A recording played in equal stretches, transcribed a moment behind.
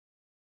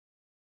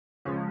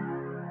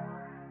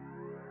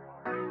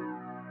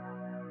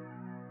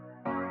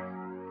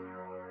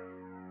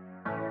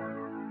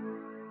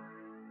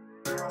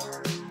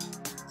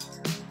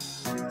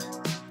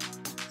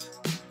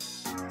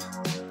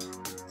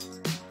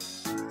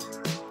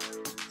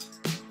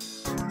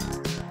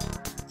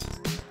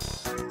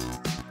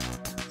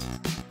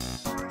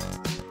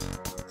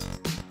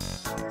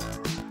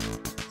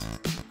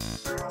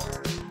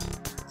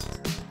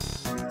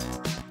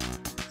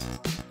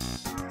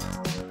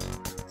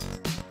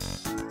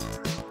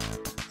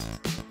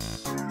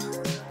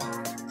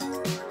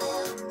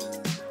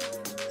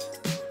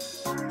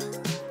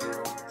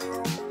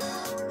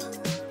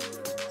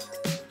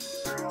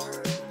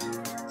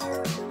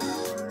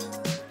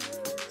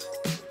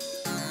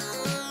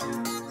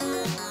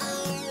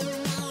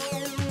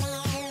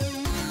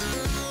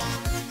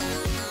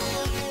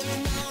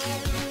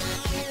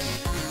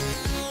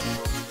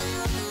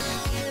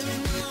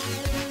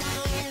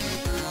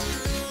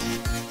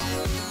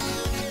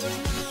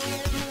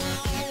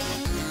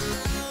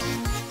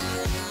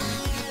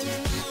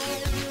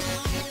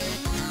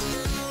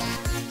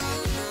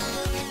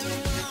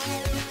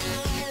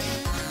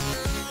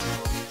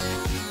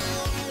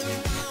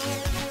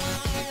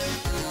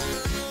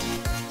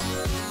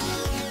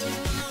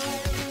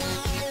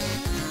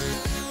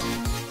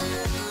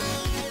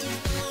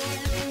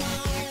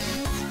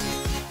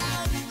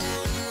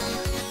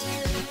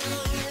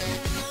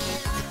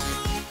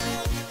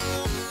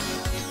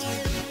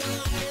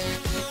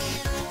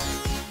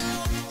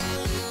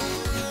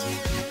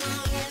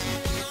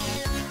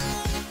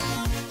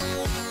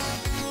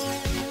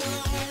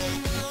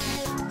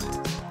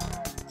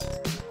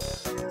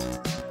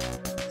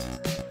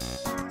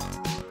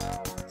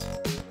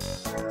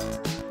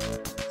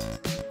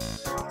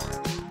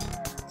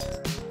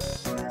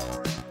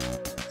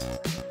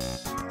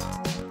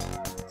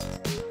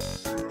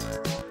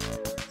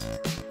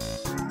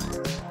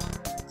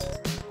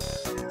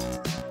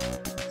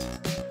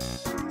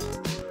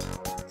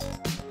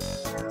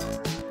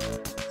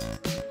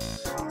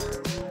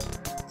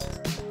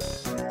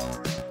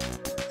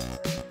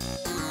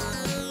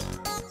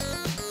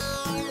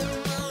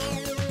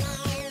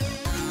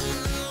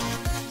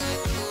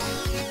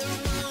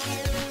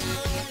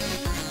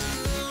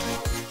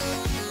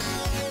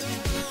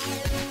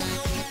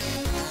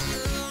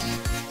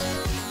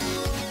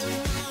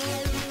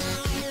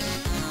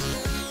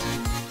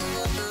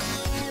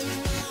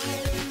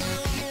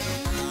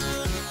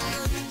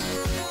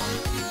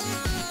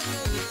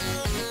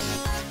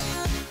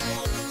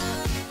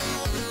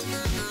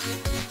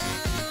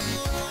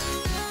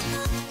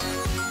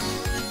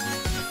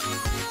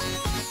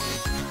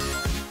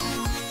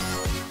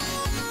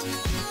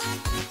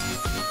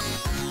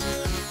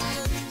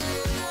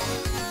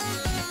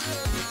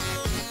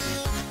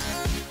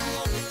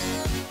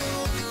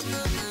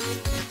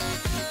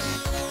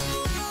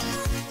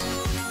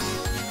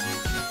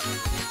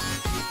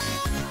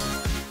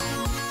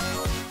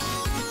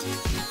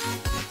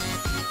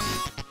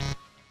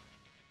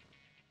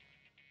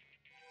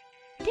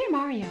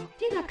Mario,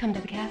 do not come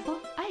to the castle.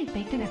 I have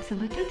baked an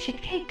absolute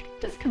shit cake.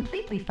 Just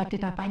completely fucked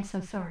it up. I'm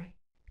so sorry.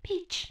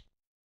 Peach.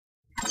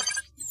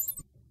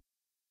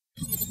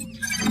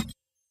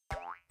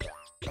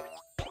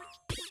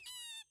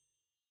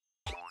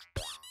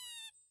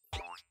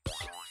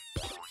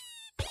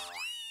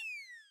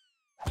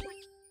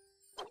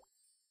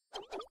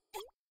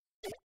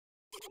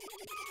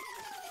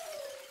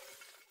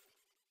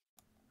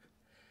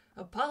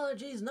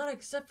 Apologies not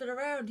accepted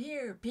around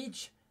here,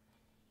 Peach.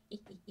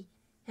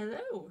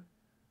 Hello.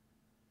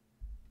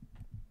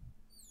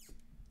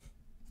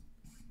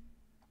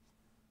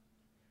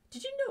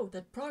 Did you know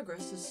that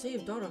progress is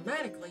saved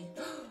automatically?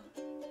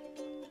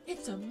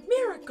 It's a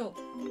miracle!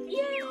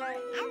 Yay!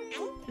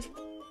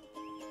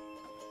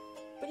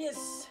 But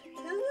yes,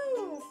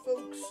 hello,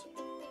 folks.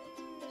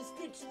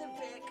 Stitch them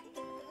back.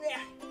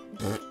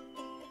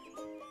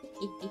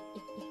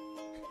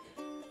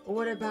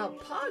 What about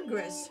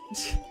progress?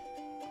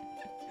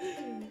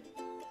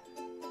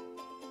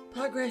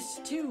 Progress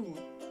 2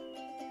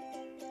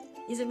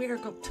 is a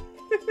miracle.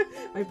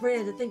 My brain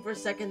had to think for a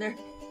second there.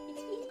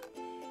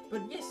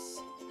 But yes,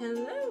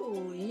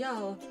 hello,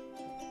 y'all.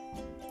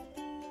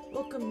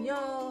 Welcome,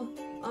 y'all,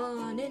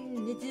 on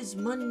in. It is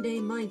Monday,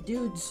 my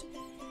dudes.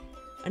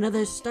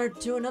 Another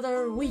start to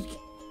another week.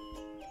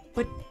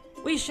 But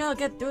we shall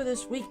get through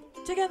this week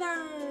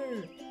together.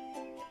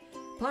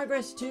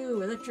 Progress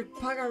 2, Electric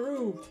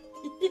Pogaroo.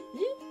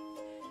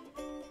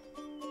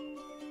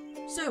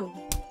 So,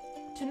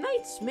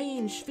 tonight's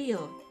main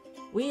spiel,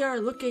 we are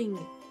looking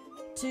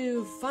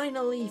to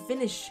finally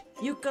finish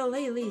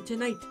Yooka-Laylee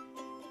tonight.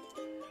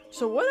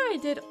 So what I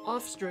did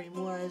off stream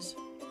was,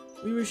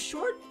 we were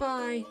short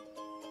by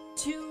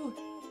 2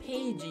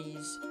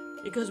 pages,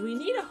 because we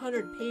need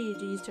 100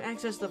 pages to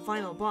access the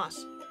final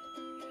boss.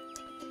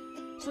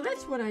 So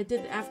that's what I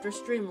did after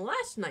stream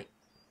last night.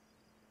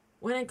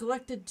 When I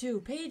collected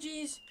 2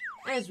 pages,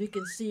 as we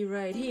can see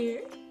right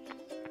here,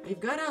 we've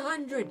got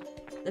 100.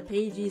 The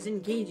pages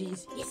and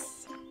cages,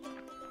 yes!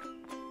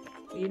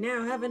 We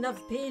now have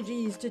enough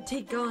pages to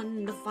take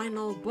on the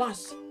final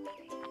boss.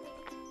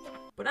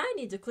 But I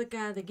need to click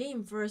out of the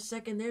game for a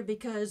second there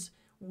because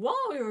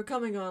while we were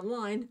coming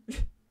online,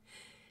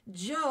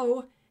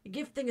 Joe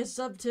gifting a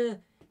sub to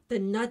the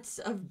Nuts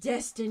of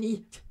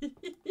Destiny.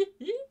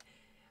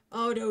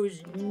 Oh,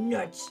 those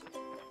nuts.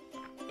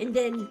 And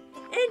then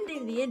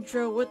ending the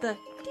intro with a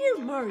Dear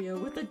Mario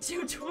with a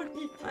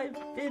 225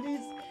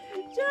 biddies.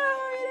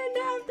 Joe, you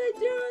didn't have to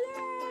do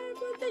that,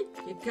 but thank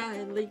you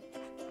kindly.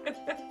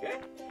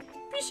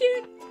 Appreciate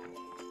it.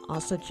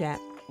 Also, chat,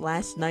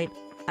 last night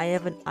I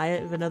have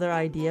another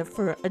idea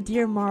for a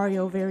Dear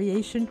Mario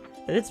variation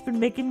that it's been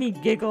making me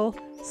giggle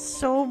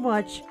so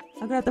much.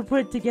 I'm gonna have to put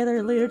it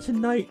together later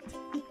tonight.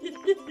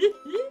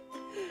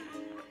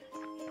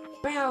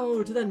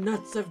 Bow to the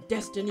Nuts of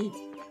Destiny.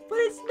 But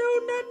it's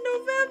not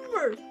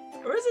November!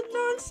 Or is it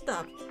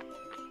non-stop?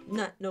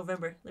 Not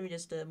November. Let me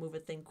just move a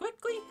thing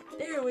quickly.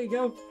 There we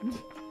go.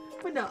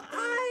 But no,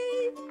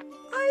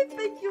 I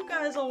think you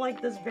guys will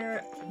like this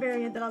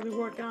variant that I'll be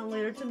working on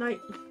later tonight.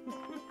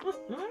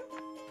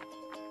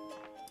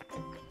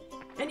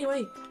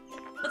 Anyway,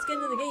 let's get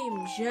into the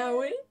game, shall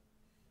we?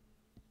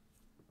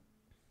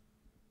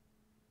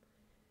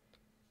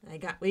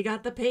 We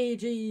got the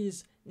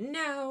pages.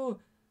 Now,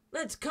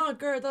 let's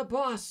conquer the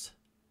boss.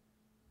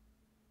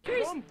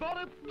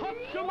 Somebody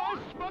touch my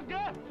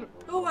spaghetti!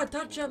 Oh, a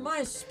touch of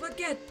my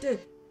spaghetti!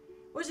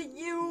 Was it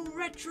you,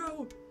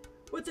 Retro?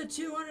 With the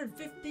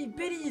 250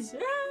 biddies?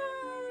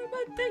 Ah,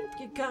 but thank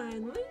you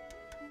kindly.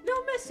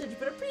 No message,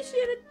 but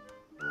appreciate it.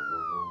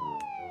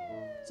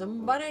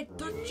 Somebody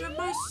touch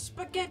my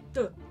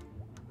spaghetti!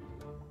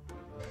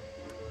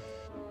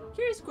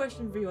 Curious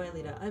question for you,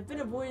 Aelita. I've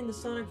been avoiding the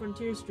Sonic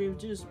Frontier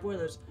streams due to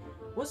spoilers.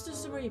 What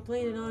system are you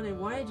playing it on, and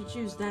why did you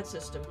choose that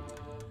system?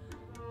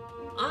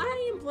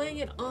 I am playing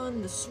it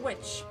on the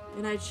Switch,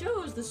 and I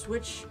chose the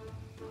Switch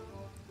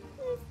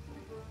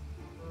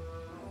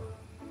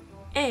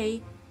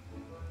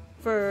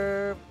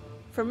for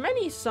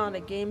many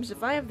Sonic games.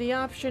 If I have the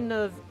option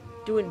of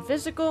doing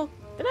physical,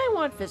 then I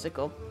want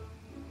physical.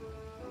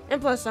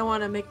 And plus, I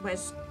want to make my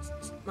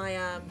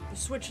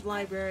Switch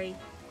library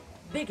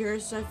bigger,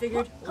 so I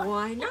figured,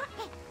 why not?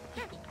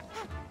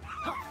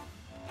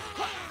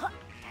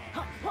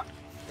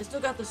 I still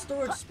got the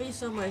storage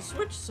space on my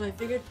Switch, so I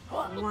figured,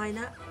 why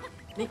not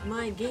make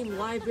my game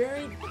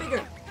library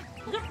bigger?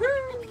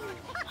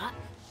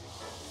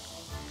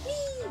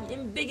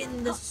 I'm big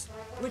in the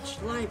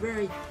Switch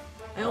library.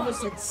 I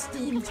almost said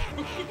steamed.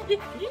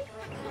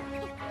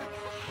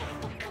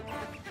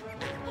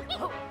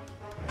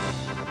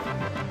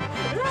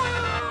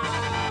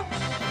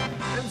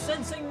 I'm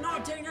sensing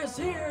naughtiness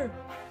here.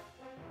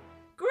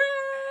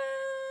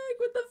 Greg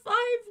with the 5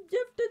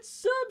 gifted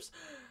subs.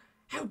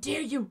 How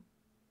dare you?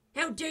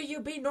 How dare you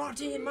be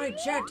naughty in my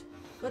chat?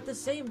 But at the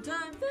same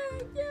time,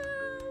 thank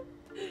you!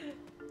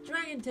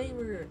 Dragon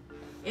Tamer,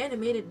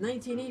 animated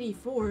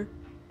 1984,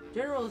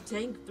 General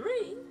Tank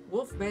 3,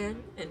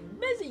 Wolfman, and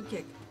Mezzy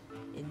Kick.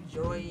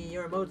 Enjoy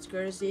your emotes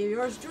courtesy of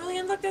yours truly,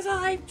 and look, there's a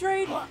hype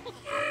train!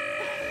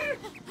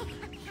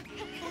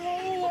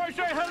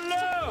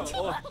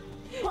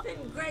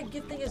 And Greg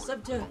gifting a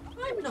sub to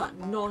I'm not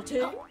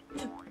naughty.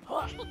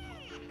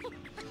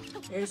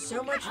 There's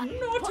so much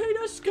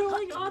naughtiness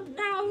going on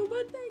now,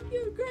 but thank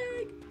you,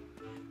 Greg.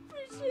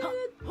 Appreciate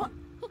it.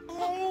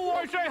 Oh,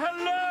 I say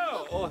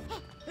hello!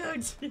 Oh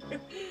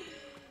dear.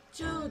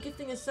 Joe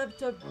gifting a sub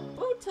to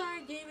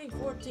Bowtie Gaming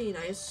 14.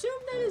 I assume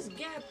that is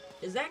Gab.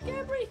 Is that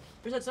Gabri?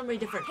 Or is that somebody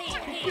different? But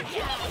thank you,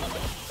 Joe.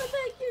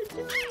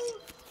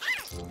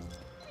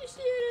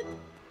 Appreciate it.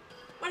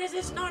 What is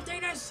this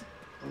naughtiness?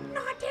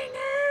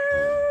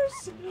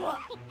 Naughtiness!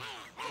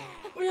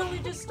 We only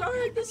just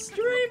started the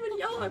stream and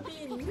y'all are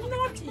being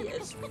naughty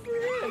as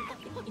frick.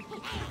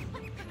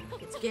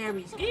 It's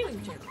Gary's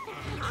gaming channel.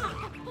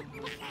 Ah.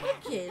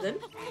 Okay then.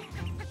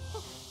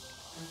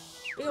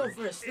 We go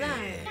for a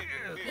slide.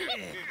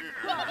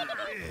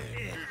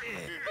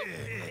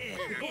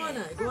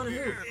 Iguana who?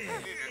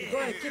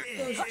 Iguana kick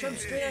those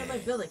chumps straight out of my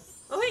building.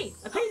 Oh hey,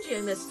 a Pidgey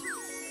I missed.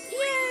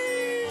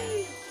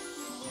 Yay!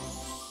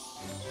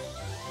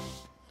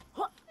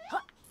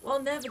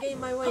 While navigating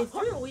my way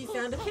through, we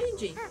found a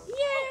Pidgey.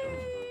 Yay!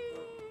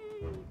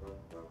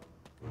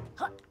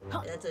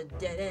 That's a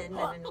dead end,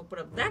 and then open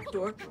up that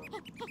door.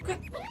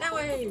 Quick, that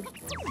way!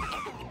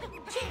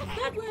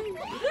 That way!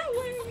 That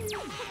way!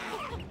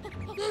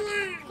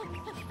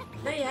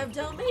 Now you have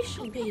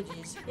Dalmatian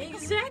Pidgeys.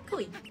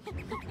 Exactly!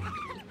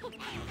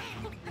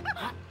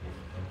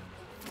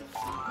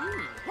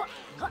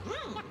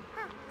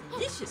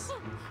 Delicious!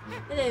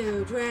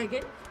 Hello,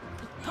 dragon.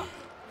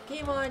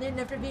 Came on in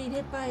after being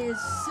hit by a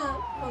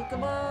sub.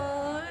 Welcome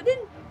on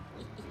in.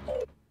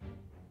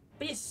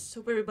 But yes,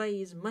 hope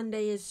everybody's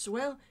Monday is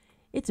swell.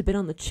 It's a bit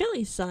on the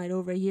chilly side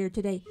over here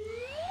today.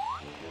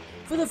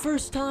 For the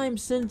first time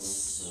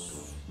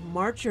since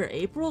March or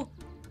April,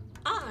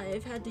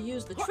 I've had to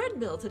use the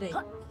treadmill today.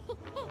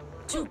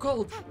 Too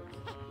cold.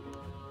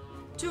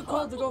 Too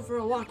cold to go for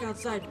a walk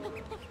outside.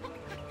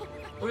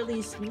 Or at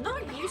least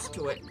not used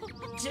to it.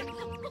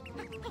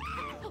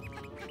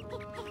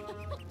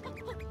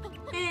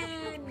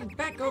 And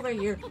back over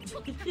here.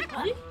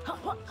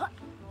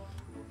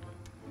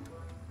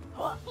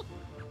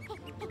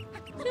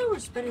 So we're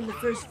spending the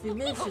first few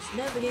minutes just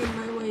navigating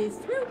my way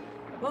through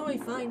while we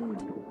find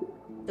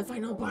the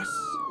final boss.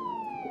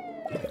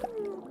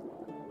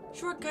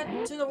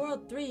 Shortcut to the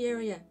World 3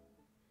 area.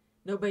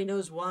 Nobody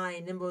knows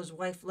why Nimbo's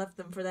wife left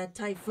them for that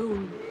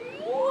typhoon.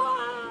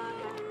 Why?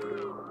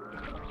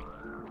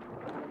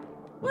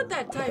 What'd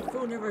that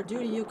typhoon ever do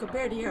to you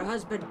compared to your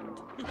husband?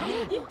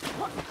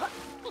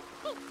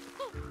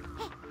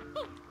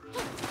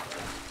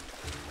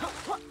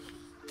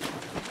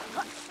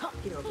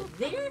 Get over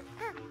there.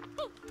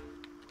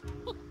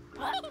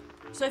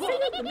 So I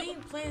figured the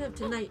main plan of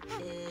tonight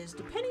is,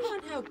 depending on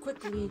how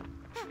quickly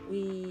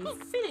we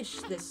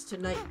finish this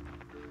tonight,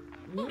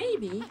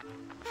 maybe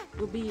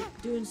we'll be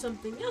doing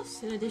something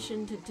else in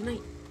addition to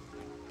tonight.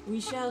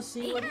 We shall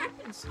see what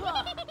happens.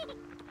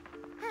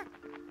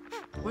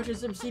 Watching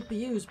some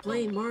CPUs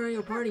playing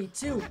Mario Party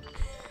 2.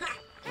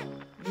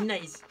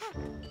 Nice.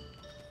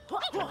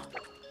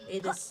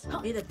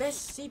 May the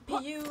best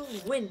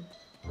CPU win.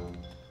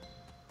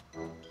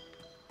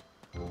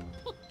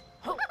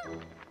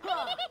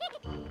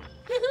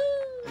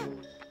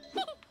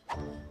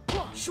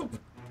 Shoop.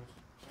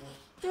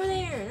 Through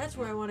there, that's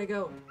where I want to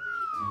go.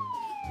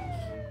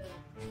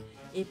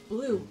 It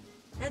blew.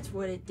 That's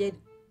what it did.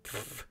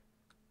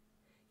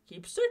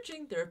 Keep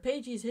searching. There are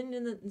pages hidden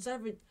in the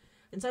inside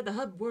the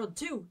hub world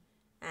too.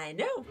 I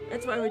know.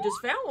 That's why we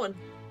just found one.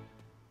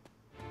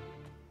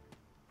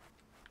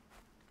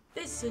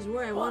 This is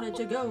where I wanted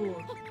to go.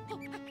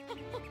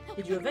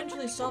 Did you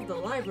eventually solve the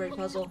library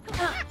puzzle?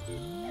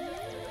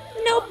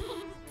 Nope.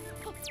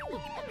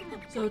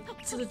 So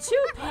the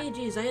two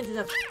pages I ended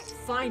up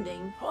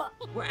finding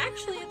were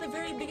actually at the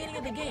very beginning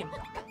of the game.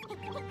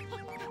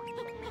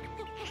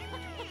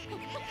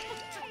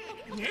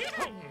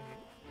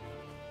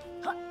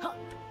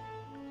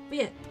 But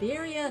yeah, the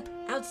area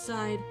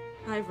outside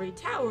Ivory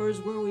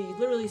Towers where we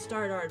literally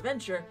started our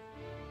adventure,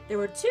 there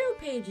were two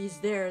pages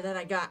there that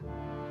I got.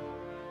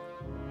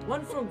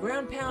 One from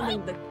ground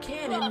pounding the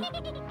cannon,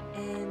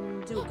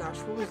 and oh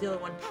gosh, what was the other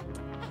one?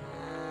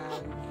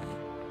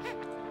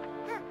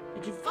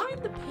 Did you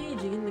find the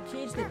paging in the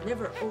cage that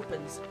never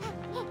opens?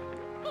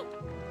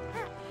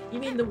 You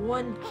mean the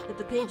one that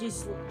the pagey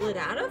slid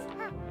out of?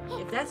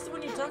 If that's the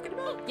one you're talking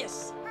about,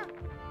 yes.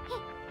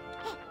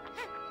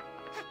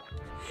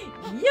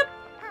 Yep,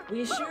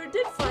 we sure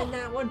did find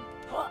that one.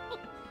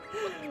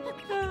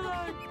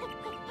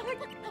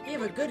 You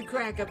have a good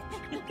crack up.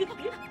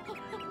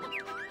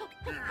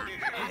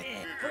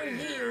 For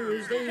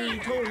years, they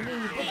told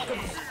me book of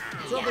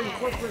Southern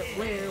corporate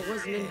wear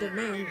wasn't in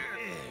demand.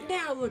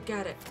 Now look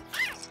at it.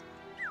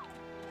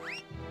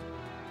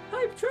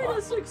 Hype train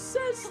a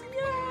success!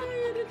 Yay!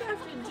 I didn't have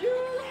to do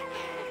that!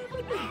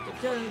 But thank you,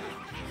 kind.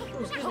 Oh,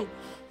 excuse me.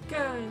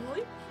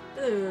 Kindly.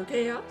 Hello,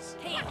 Chaos.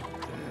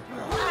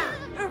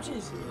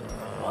 Ouchies!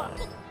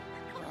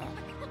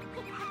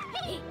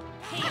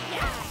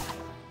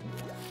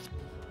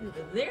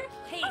 Over there.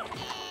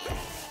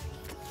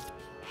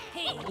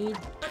 I need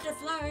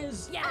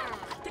butterflies. Yeah.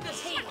 Take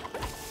this.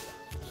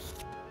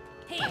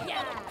 Hey,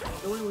 yeah.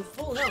 Go in with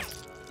full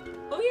health.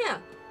 Oh yeah,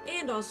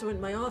 and also in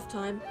my off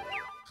time,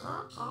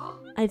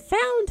 I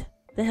found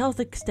the health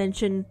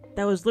extension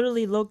that was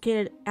literally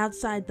located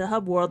outside the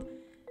hub world,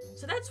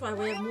 so that's why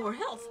we have more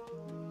health.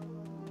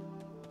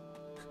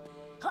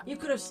 You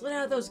could have slid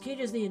out of those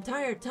cages the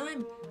entire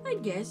time, I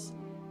guess,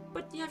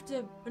 but you have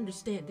to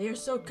understand, they are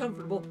so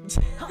comfortable.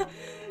 That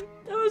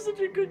was such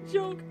a good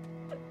joke.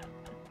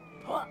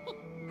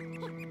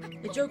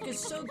 The joke is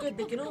so good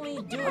they can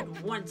only do it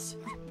once.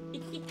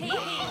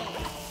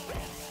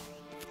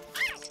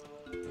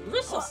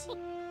 Delicious!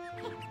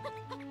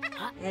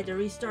 I had to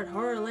restart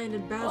Horrorland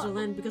and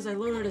Bowserland because I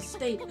loaded a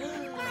state.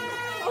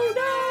 Oh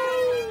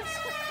no!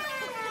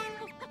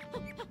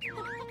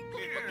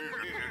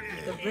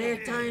 The rare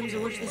times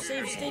in which the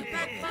save state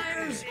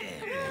backfires!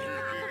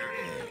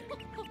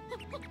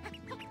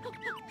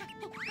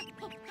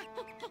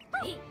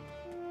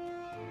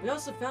 We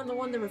also found the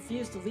one that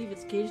refused to leave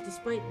its cage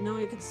despite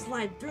knowing it could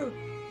slide through.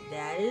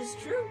 That is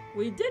true.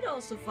 We did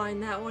also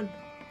find that one.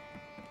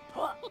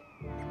 I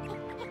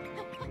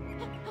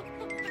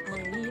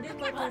need a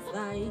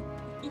butterfly.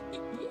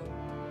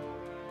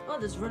 I'll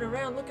just run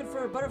around looking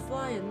for a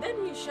butterfly and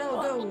then we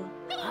shall go.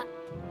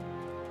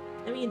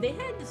 I mean, they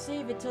had to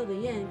save it till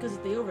the end because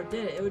if they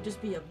overdid it, it would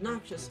just be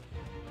obnoxious.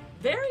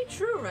 Very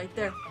true right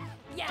there.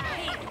 Yeah.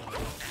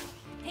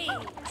 Hey.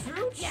 True,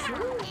 true,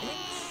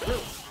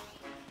 true.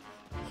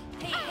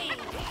 Hey.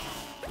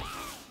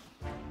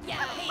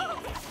 Yeah.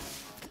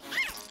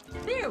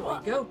 There we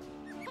go.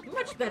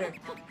 Much better.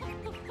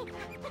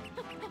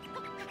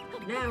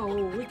 Now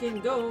we can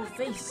go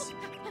face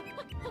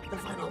the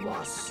final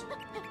boss.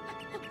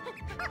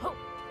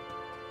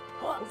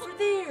 Over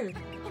there.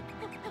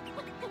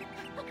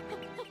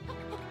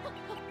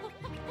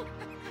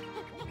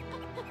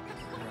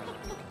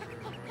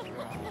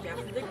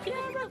 After the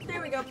camera.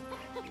 There we go.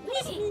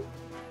 Hey.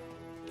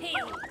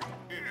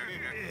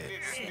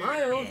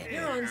 Smile.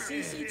 You're on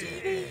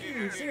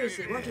CCTV.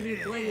 Seriously, watching you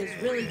play is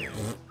really...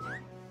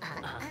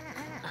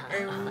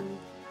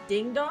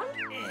 Ding dong?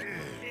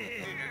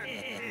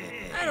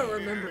 I don't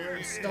remember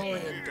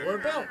installing a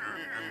doorbell.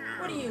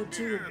 What do you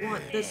two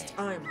want this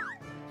time?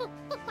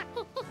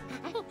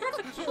 Half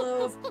a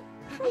kilo of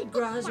wheat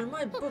gras or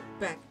my book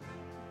back.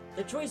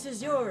 The choice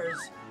is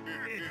yours.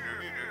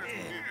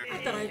 I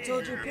thought I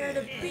told your parent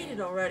to beat it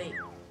already.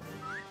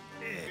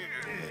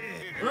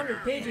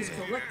 100 pages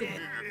collected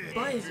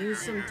buys you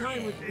some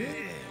time with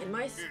me and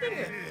my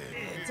stinger.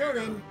 Until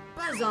then,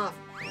 buzz off.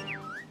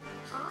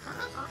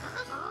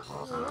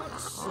 Look,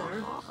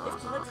 sir, if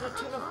collected a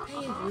ton of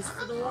pages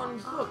for the one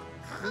book,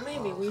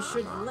 maybe we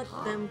should let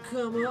them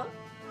come up.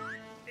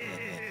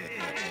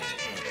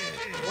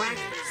 Whack!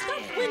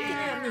 Stop winking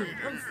at me!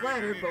 I'm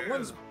flattered, but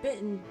once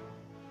bitten,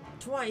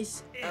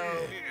 twice.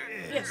 Oh,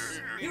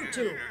 yes, you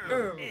two.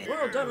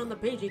 We're all done on the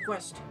pagey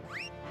quest.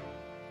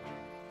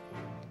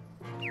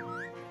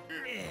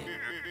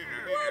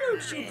 Why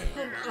don't you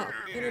come up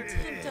and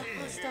attempt a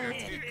hostile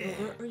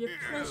takeover of your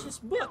precious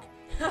book?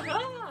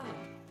 Ha-ha!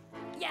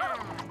 Yeah.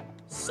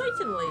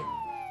 Certainly!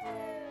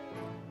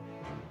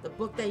 The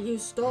book that you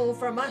stole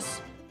from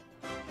us!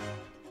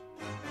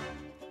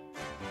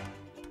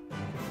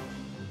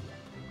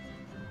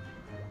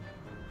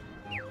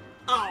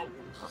 Oh!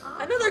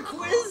 Another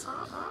quiz?!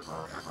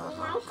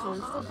 Welcome to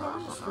the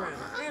bonus round.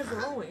 As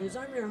always,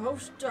 I'm your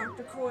host,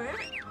 Dr. Quack.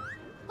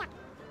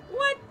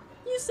 What?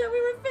 You said we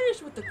were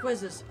finished with the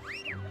quizzes.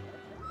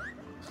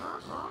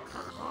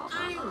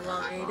 I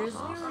lied as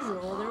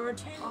usual. There are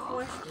 10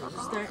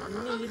 questions that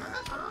need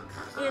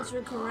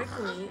answered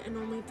correctly and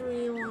only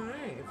 3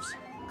 lives.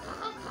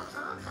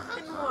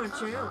 And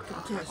watch out,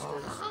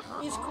 contestants.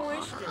 These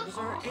questions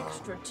are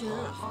extra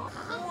tough.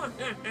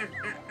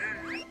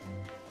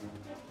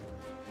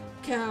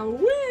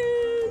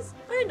 Quiz!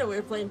 I know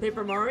we're playing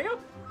Paper Mario.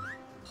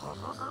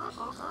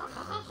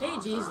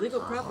 AG's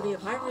legal property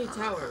of Ivory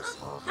Towers.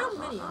 How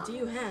many do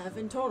you have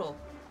in total?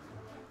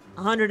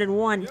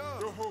 101. I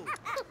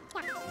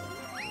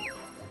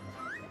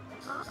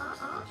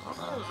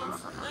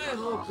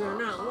hope you're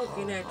not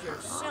looking at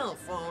your cell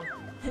phone.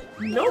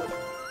 Nope.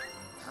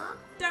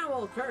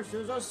 Double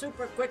curses, a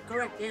super quick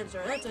correct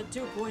answer. That's a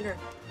 2-pointer.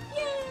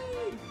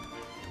 Yay!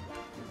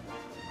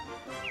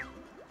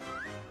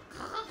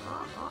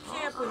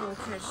 Capital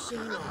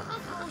Casino.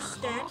 Those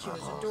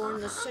statues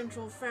adorn the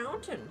central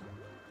fountain.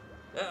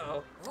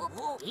 Uh-oh.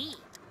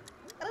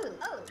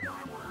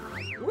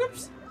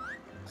 Whoops.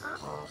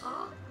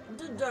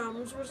 The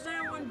Dums, was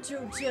that one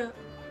too tip?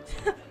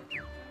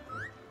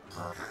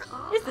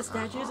 It's the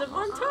statues of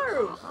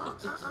Montaru!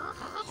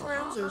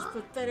 Trousers,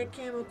 pathetic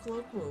camo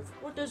cloak move.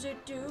 What does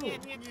it do?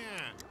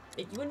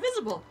 Make you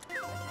invisible!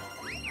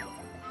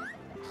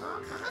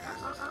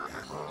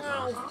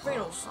 Oh,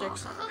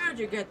 fiddlesticks. How'd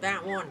you get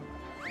that one?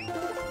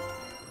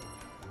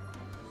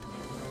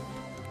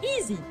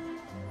 Easy!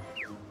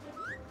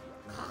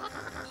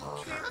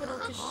 Capital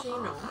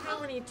Casino. How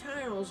many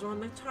tiles are on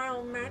the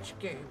tile match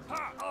game?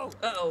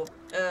 Uh-oh.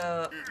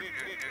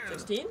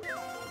 16?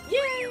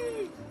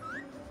 Yay!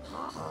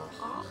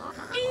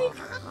 Eek!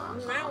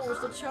 That was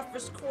the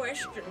toughest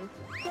question.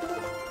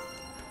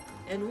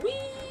 And we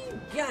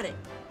got it.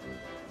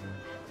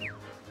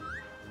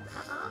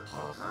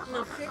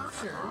 The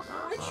picture,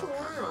 which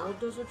world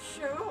does it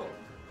show?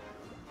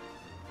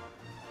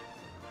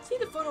 See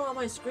the photo on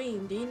my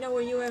screen. Do you know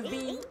where you have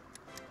been?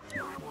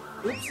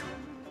 Oops.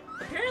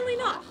 Apparently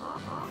not.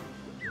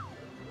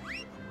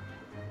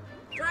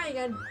 Try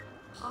again.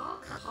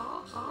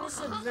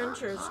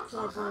 Misadventures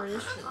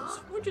Corporations,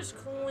 which is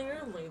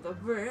clearly the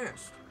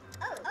best.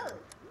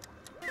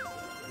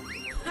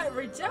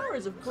 Ivory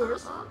Towers, of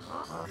course.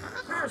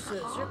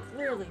 Curses, you're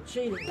clearly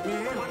cheating now.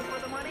 1 for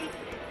the money,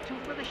 2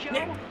 for the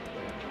show,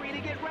 3 to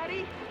get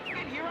ready,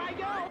 and here I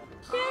go!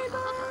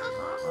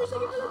 Gamers!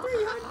 Looking for the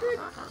 300!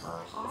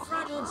 The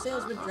fraudulent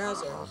salesman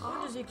Drowser.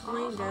 What does he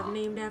claim to have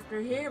named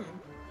after him?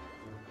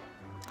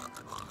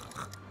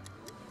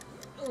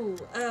 Ooh,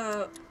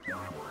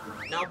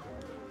 nope.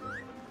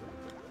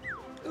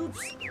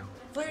 Oops.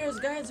 Players'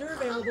 guides are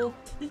available.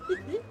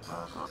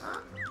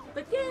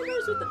 But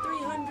gamers with the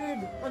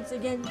 300, once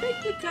again,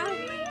 take the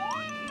time.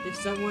 Did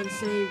someone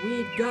say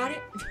we'd got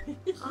it?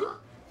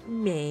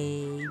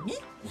 Maybe.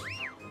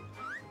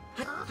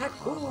 Hut, hut,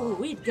 ooh,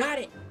 we'd got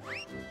it.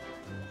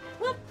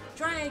 Well,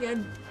 try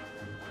again.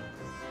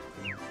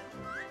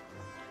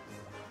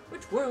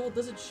 Which world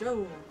does it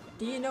show?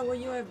 Do you know where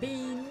you have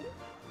been?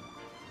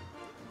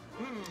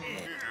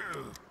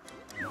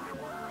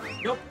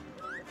 Nope.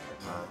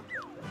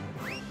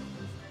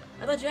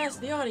 I'd let you ask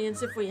the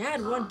audience if we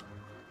had one.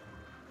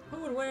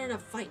 Who would win in a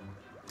fight?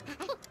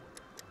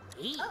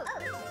 The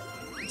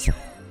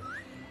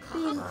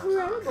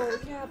incredible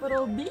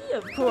capital B,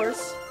 of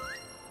course.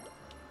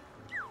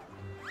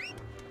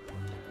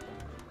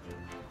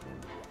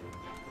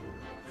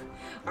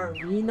 Are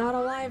we not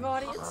a live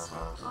audience?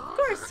 Of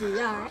course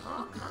we are.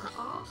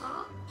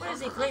 What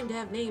does he claim to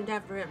have named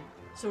after him?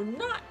 So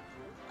not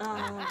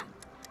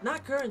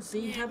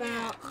currency, how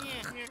about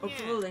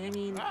clothing, I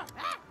mean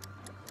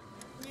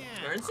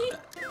currency?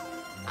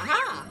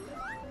 Aha!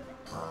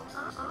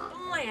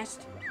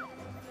 Last.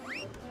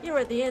 You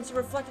read the answer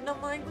reflected on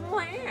my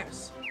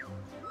glass.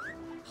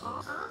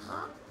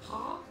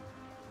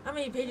 How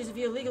many pages have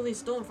you illegally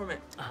stolen from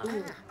it?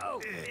 Ooh.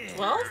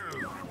 12?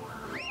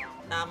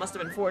 Must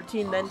have been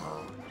 14 then.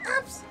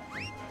 Oops!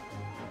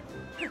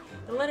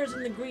 The letters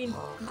in the green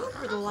good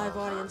for the live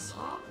audience.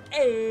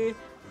 A.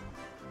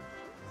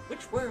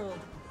 Which world?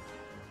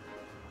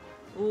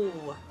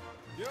 Ooh.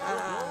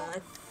 I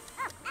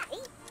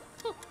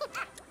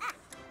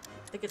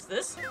think it's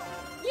this.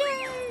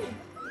 Yay!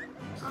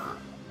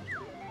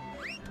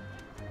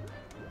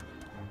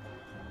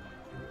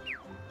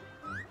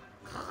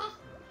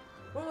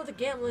 What are the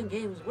gambling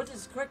games? What's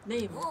its correct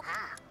name?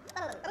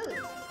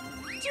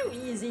 Too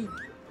easy.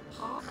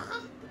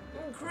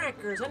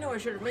 Crackers, I know I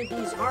should have made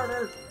these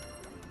harder.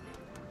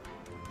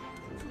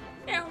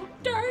 Now,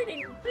 darn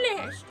and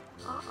blast.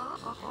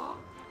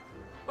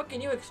 What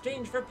can you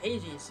exchange for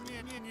pages?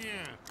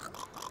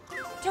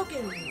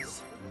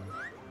 Tokens.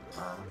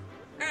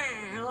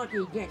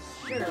 Lucky guess,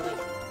 surely.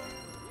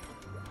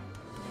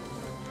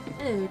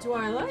 Hello,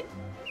 Twilight.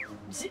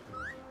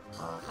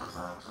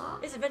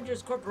 It's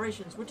Adventures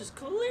Corporations, which is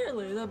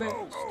clearly the best.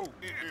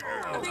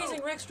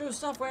 Amazing Rextro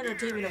software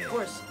entertainment, of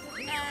course.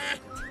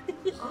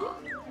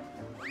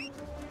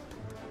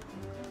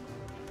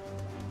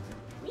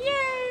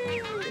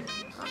 Yay!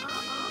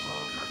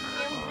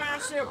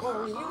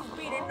 Impossible! You've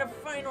beaten the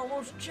final,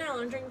 most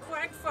challenging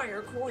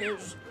Quackfire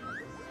quiz.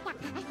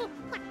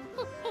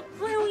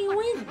 What do we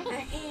win? A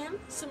ham?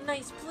 Some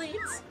nice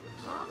plates?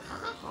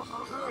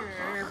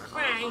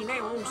 Fine, I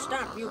won't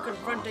stop you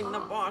confronting the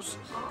boss.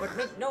 But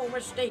make no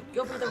mistake,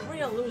 you'll be the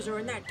real loser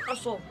in that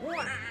tussle.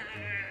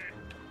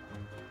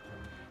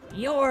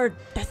 You're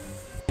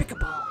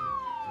despicable.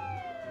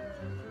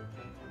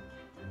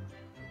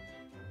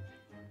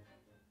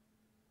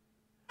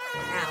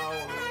 Now,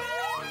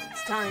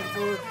 it's time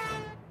for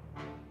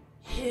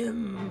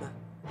him.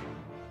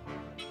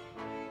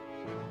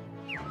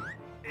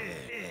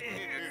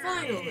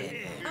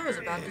 Finally, I was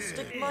about to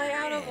stick my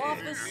out of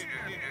office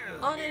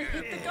on and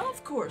hit the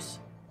golf course.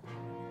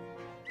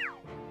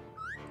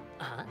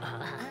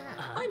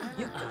 I'm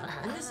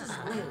Yooka, and this is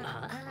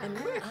Laylee, and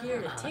we're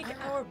here to take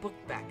our book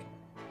back.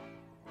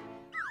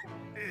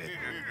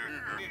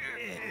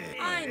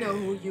 I know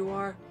who you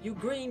are, you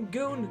green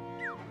goon.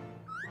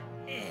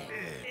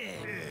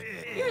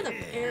 You're the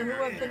pair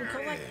who have been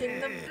collecting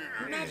the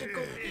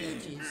magical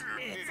pages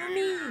for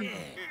me.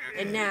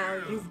 And now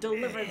you've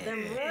delivered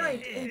them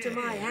right into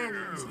my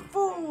hands,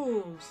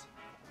 fools!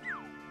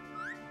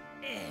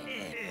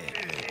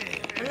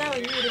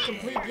 Allowing you to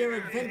complete your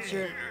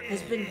adventure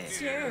has been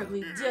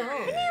terribly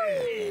dull.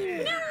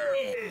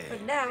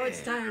 But now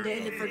it's time to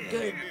end it for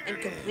good and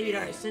complete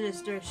our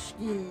sinister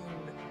scheme.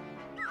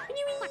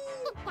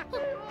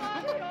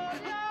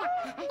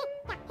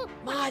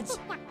 Mods,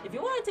 if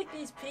you want to take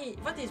these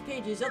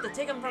pages, you have to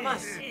take them from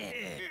us.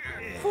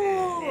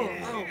 Fool!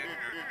 Oh,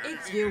 8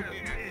 it's you.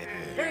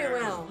 Very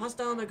well.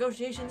 Hostile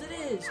negotiations it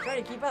is.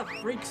 Try to keep up,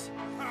 freaks.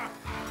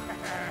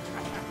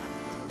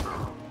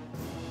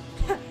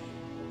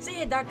 See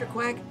ya, Dr.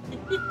 Quack.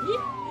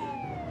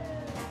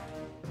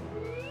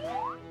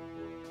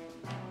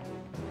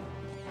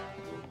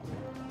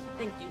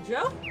 Thank you,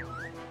 Joe.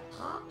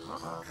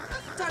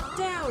 Duck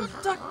down!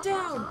 Duck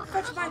down!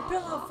 Fetch my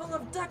pillow full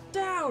of duck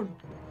down!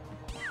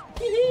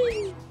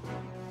 Hee-hee!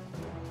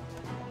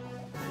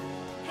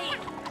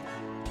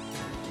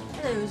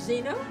 Hello,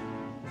 Zeno.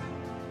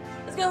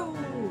 Let's go!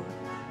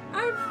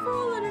 I'm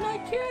falling and I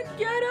can't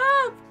get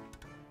up!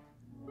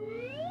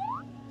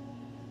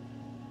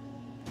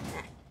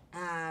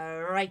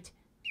 Alright.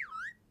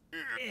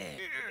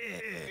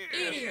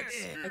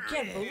 Idiots! I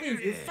can't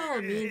believe you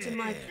followed me into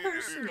my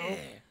personal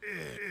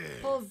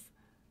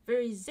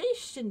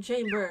pulverization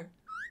chamber.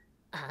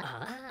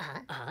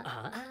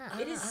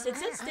 It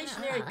says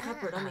stationary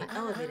cupboard on the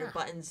elevator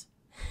buttons.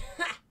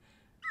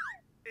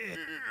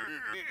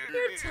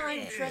 Your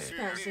time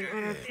trespassing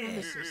on our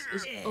premises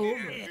is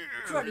over,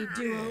 cruddy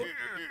duo.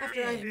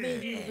 After I've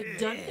made you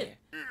redundant,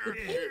 the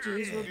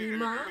pages will be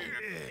mine,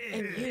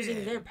 and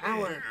using their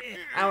power,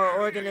 our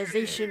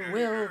organization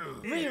will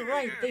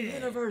rewrite the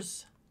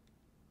universe.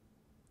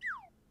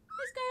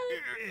 Hi, Skyler.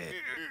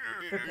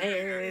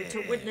 Prepare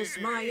to witness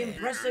my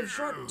impressive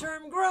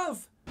short-term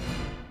growth.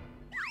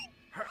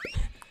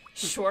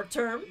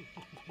 Short-term?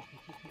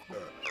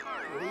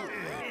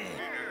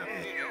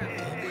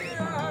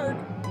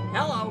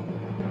 Hello.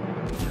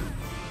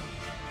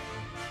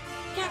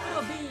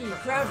 Capital B,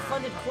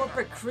 crowd-funded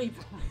corporate creep.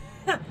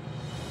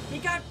 He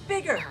got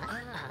bigger.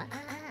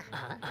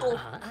 Oh,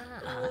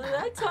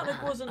 that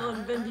tonic wasn't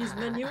on Vendy's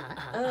menu.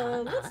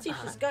 Let's teach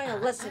this guy a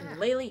lesson,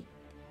 Laylee.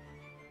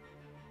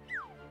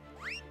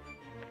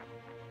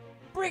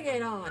 Bring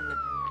it on.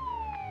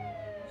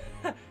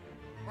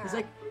 He's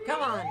like,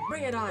 come on,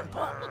 bring it on.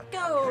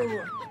 Go.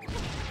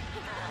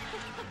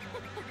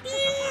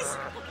 Ease.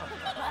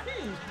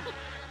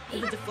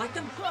 Did it deflect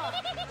him?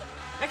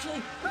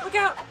 Actually, look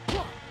out!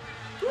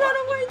 Run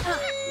away,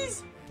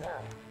 please!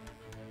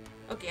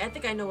 Okay, I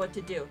think I know what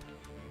to do.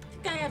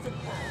 I think I have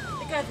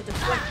to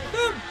deflect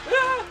him!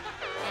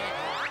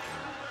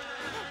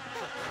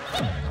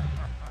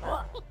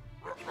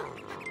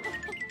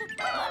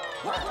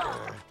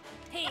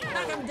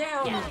 Knock him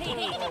down! Please!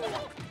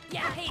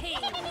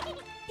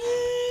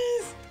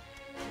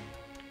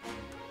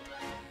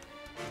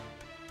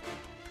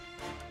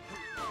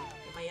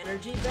 Get my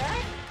energy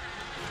back?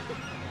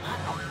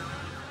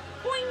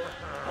 Boing!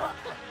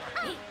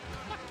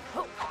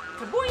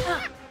 Kaboing!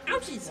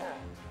 Ouchies!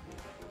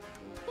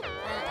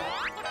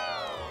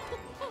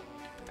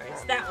 Alright,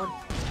 it's that one.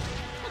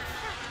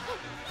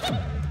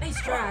 Nice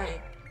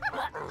try!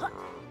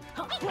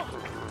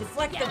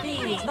 Deflect the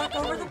bees! Knock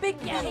over the big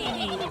bee!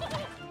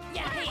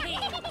 Yeah,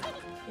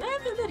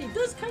 after that, he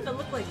does kind of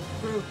look like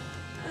Groot.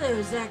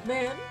 Hello, Zach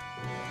Man.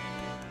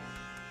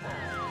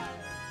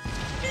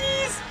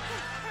 Bees!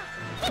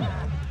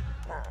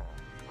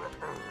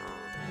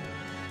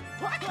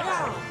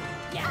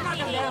 Knock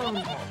him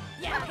down!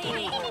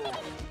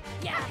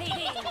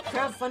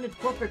 Crowd-funded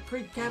corporate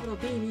creep Capital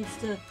B needs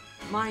to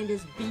mind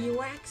his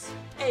beeswax.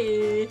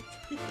 Hey!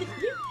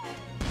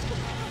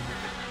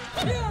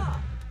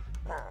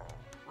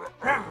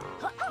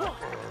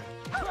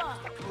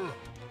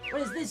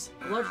 What is this?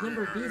 A large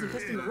number of bees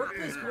infesting the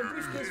workplace? My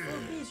briefcase full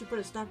of bees should put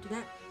a stop to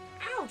that.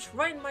 Ouch!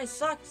 Right in my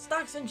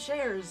stocks and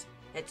shares.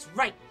 That's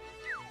right.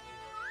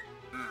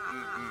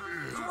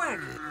 Quack!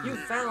 You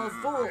foul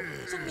fool!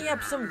 Set me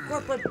up some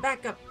corporate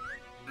backup!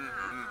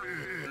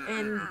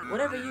 And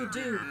whatever you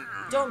do,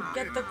 don't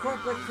get the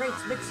corporate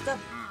crates mixed up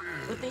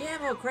with the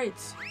ammo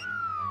crates!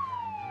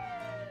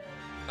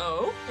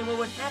 Oh? And what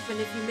would happen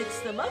if you mix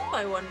them up,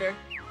 I wonder?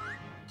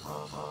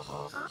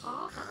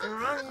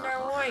 They're on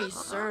their way,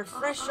 sir.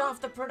 Fresh off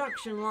the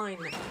production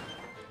line.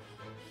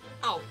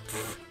 Oh,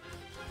 pfft.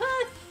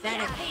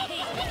 Pathetic.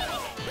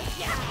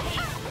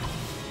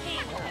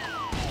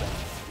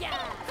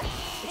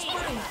 It's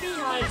burning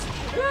beehives.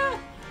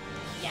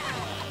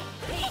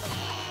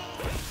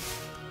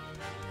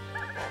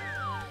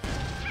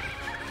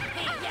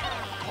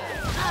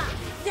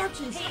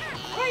 Ouchies!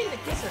 Right in the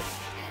kisser.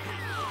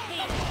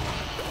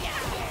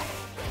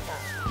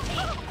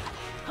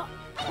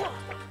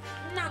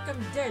 Knock him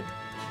dead.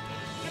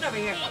 Get over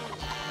here.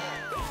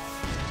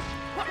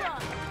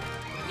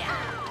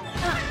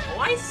 Oh,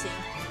 I see.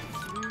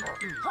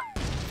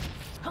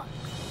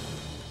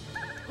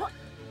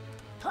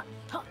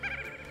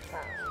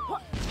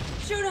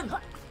 Shoot him!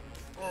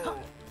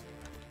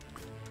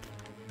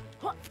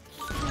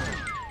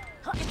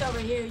 Get over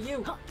here,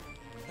 you!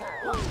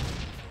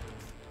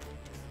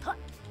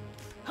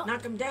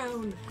 Knock him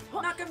down!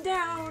 Knock him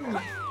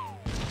down!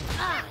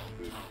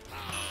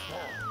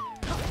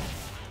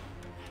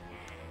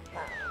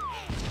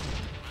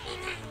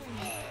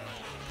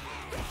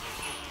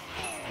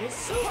 There's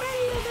so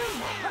many of them!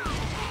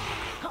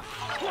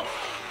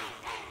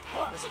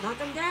 Let's knock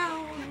him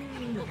down!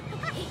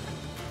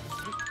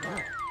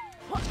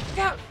 Look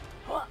out!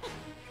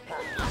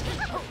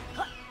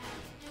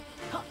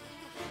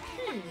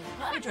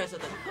 me try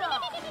something.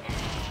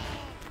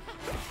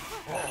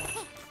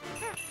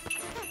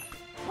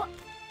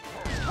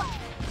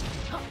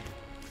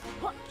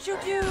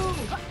 Shoot you!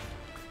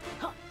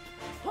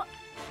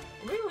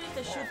 Maybe we have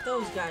to shoot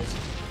those guys.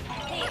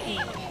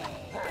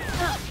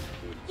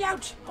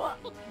 Ouch!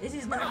 This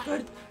is not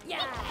good.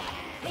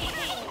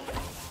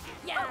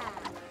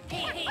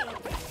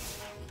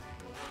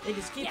 They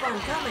just keep on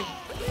coming.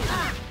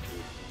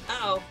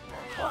 Uh-oh.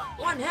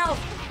 1 health!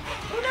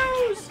 Who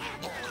knows?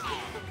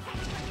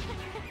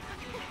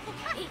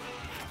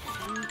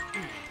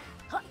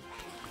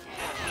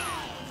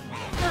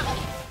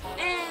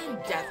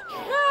 And death.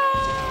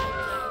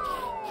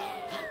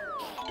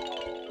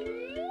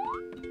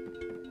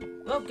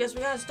 Well, guess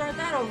we gotta start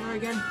that over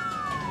again.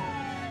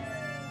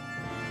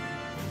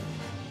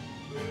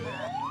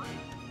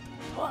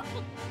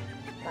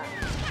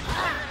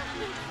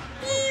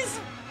 Please!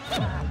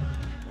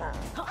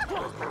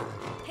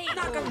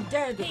 Knock him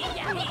dead!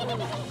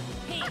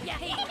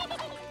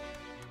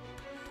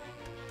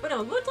 But it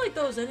looked like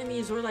those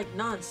enemies were like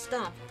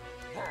non-stop.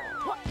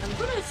 I'm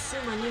gonna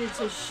assume I needed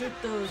to shoot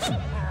those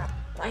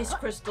ice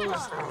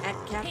crystals at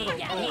capital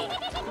B.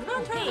 I'm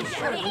not entirely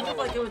sure. It looked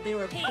like they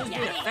were supposed to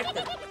be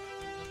effective.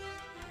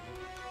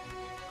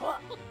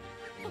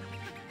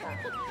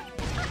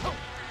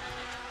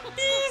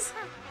 Please!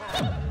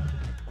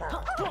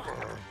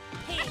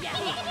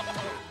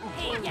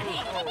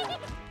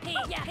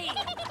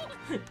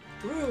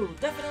 Grew,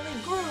 definitely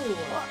grew.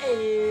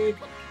 Hey.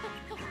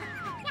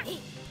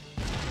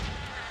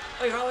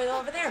 Oh, you're all the way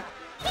over there.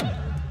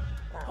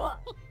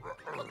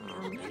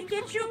 I'm gonna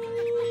get you.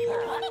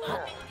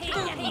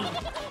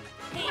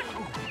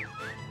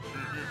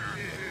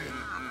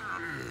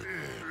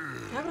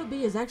 Capital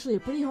B is actually a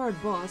pretty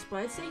hard boss, but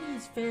I'd say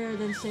he's fairer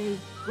than, say,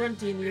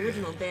 Grunty in the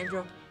original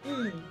Banjo.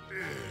 We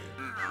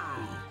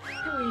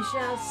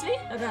shall see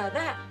about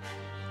that.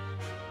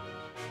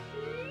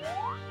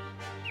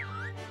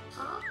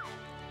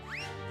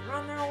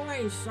 On their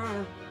way,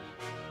 sir.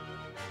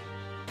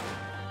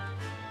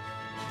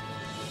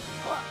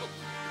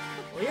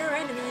 Well, you're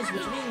enemies,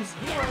 which means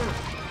you're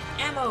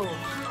ammo.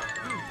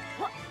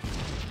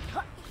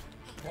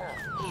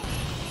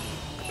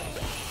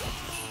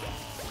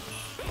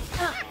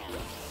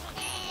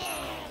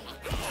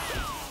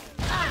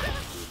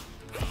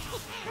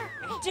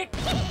 Tick.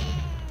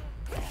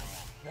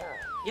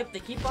 Yep, they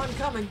keep on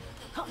coming.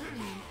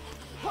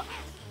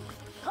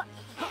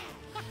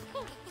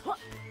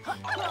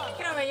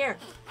 Get over here!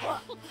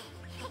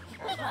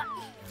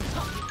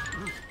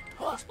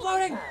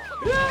 Exploding!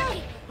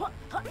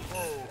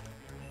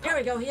 There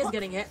we go, he is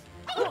getting hit.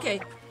 Okay,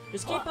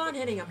 just keep on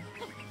hitting him.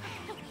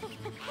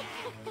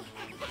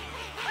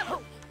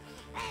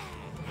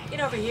 Get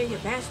over here, you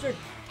bastard!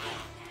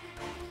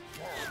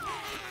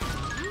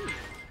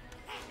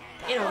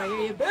 Get over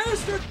here, you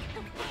bastard!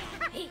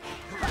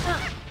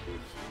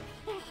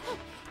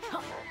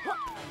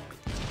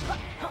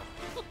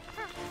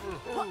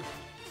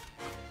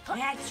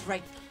 That's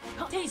right.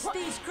 Taste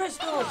these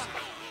crystals.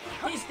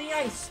 Taste the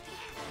ice.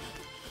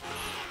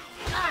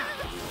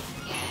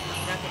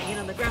 Not gonna get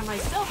on the ground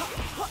myself.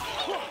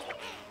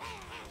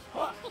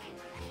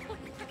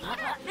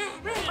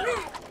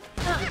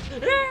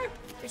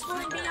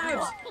 Exploding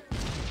beehives.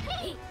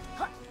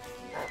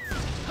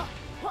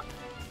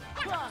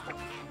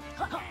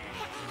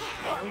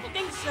 I don't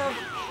think so.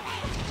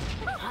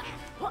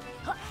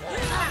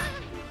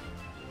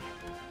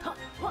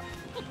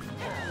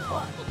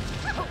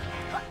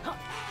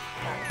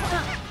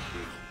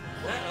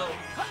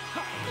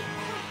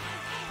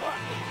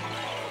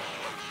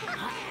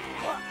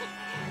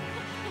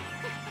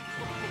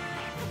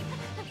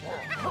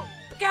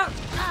 Look out!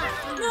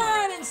 No,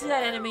 I didn't see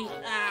that enemy.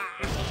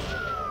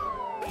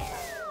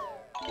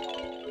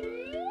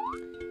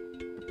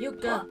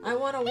 Yooka, I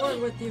want a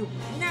word with you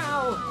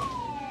now.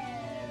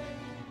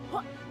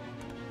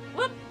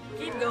 Whoop!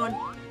 Keep going.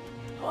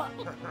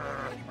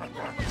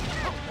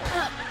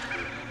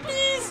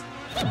 Please.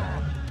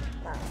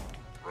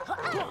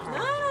 No, I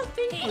don't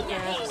think you can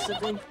have a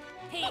sibling.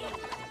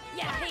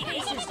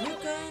 This is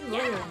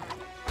Yooka-Laylee.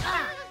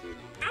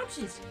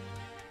 Ouchies!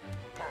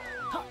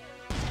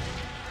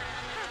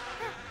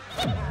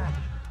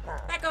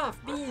 Back off,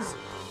 bees!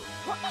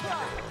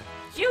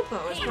 Hupo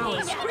is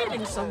probably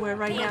screaming somewhere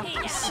right now.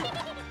 Bees!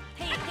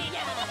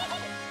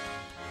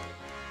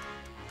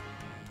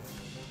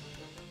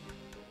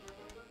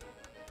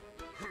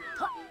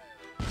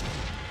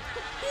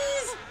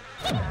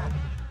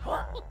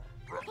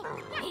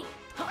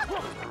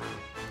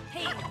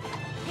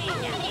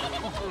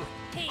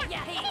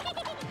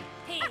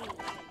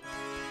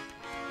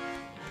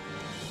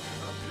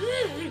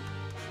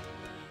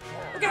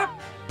 Look out!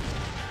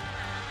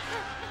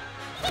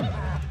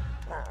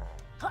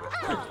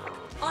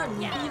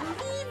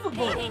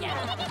 Unbelievable!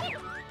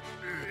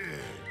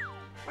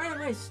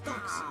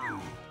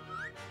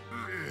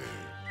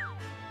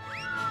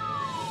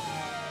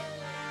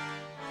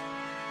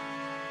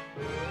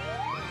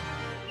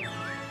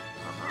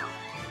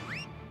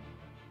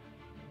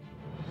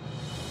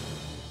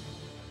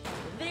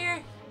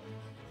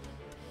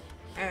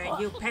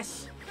 you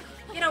pests!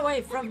 Get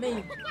away from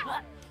me!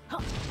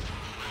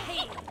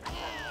 Hey,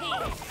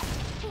 hey.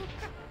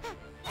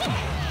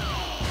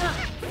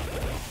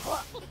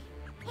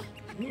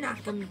 Knock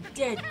him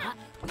dead!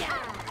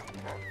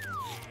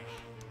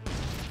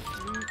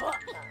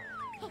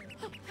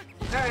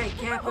 Alright,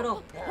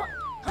 Capital!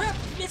 Ah,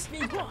 missed me!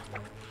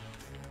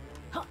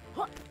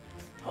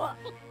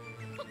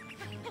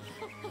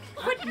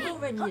 Quit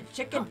moving, you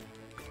chicken!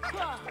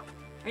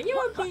 Are you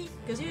a bee?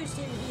 Because you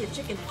seem to be a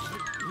chicken.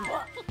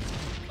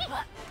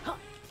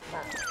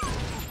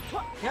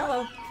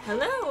 Hello.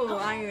 Hello,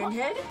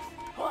 Ironhead.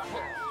 Oh,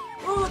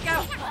 look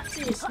out!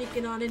 See you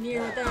sneaking on in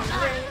here with that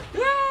ray.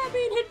 Ah, I'm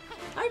being hit!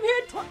 I'm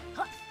hit!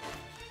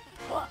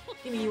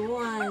 Give me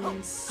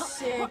 1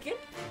 second.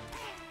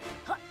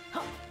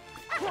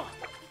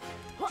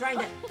 Trying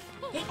to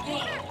hit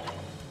me.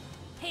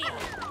 Hey,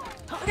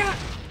 Look out!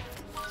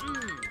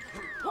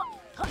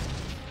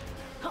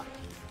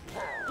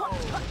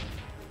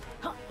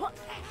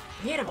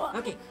 Hit him.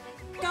 Okay.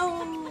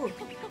 Go!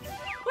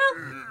 Well,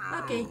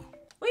 okay.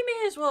 We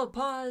may as well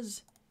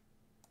pause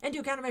and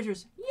do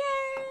countermeasures. Yay!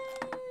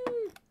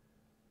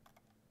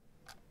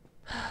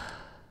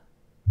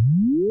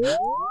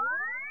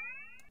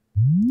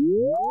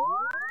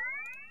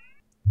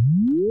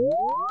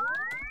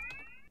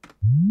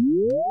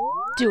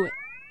 Do it.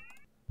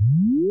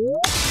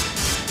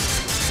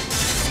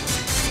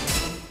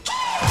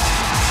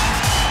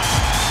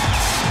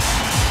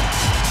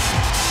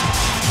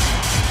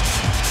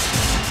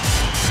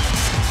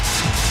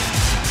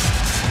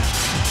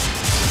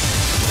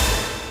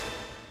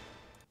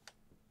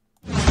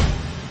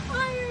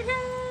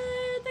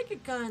 Ironhead, thank you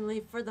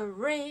kindly for the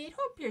raid.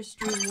 Hope your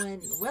stream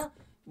went well.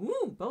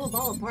 Ooh, Bubble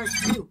Ball Part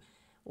 2.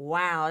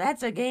 Wow,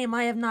 that's a game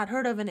I have not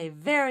heard of in a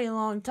very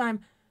long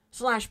time. /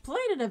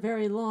 played in a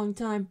very long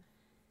time.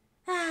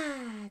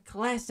 Ah,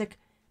 classic.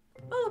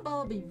 Bubble Ball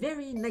will be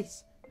very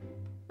nice.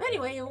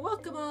 Anyway,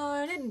 welcome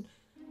on in.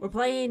 We're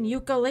playing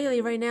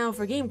Yooka-Laylee right now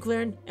for game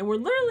clearing, and we're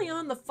literally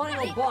on the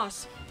final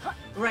boss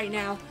right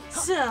now.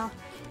 So,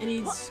 and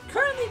he's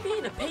currently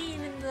being a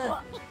pain in the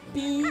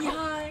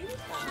behind.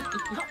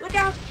 Look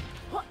out!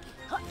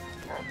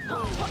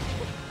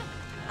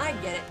 I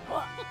get it.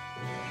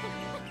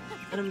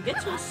 Let him get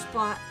to a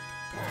spot.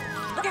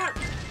 Look out!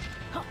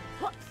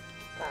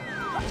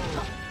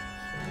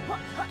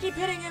 Keep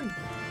hitting him!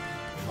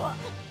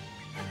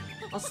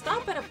 I'll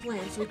stop at a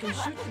plant so we can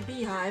shoot the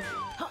beehive.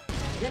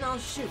 Then I'll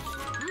shoot.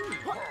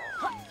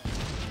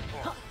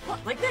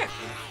 Like there!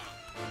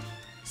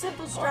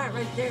 Simple strat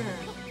right there.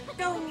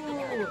 Go!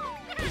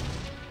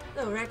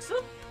 Go,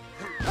 Rexel!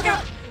 Look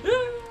out!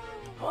 Go!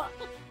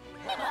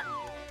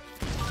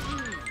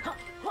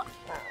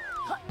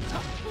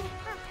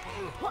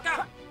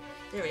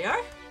 There we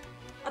are.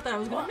 I thought I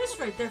was gonna miss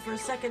right there for a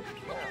second.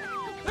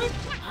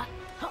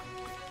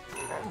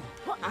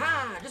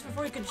 Ah, just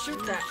before you could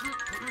shoot that.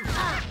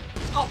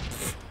 Oh,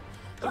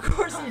 of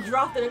course he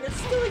dropped it and it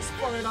still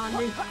exploded on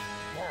me.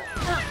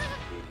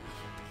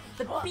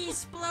 The bee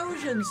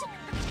explosions.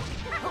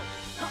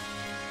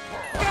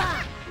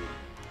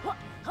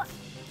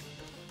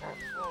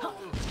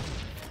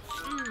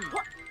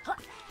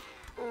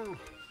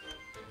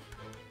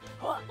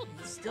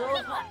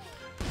 Still.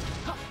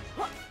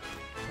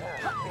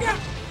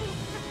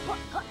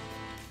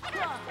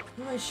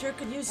 Oh, I sure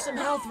could use some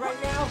health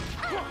right now.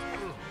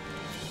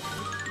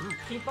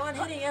 Keep on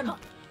hitting him.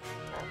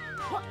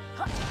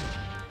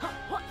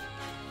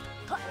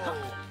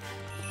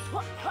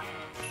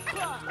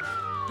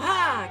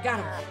 Ah, got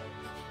him.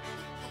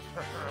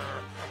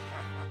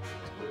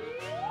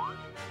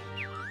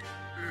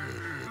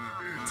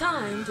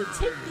 Time to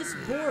take this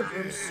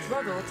boardroom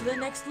struggle to the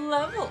next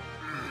level.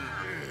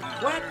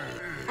 What?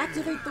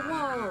 Activate the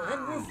wall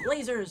and roof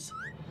lasers.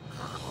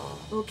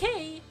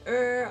 Okay,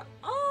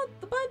 all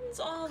the buttons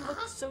all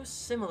look so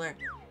similar.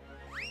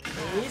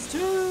 Phase 2!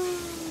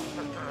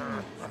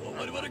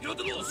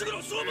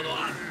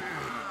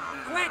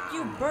 Quack,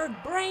 you bird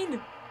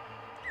brain!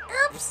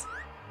 Oops!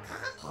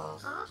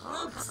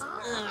 Oops! I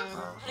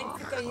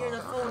think I hear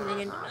the phone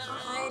ringing.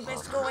 I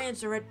best go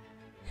answer it.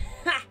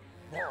 Ha!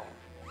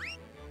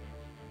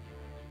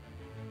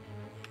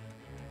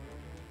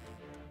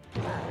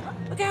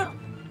 Look out!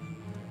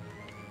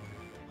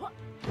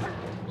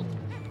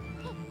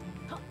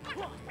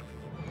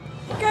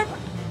 Look out!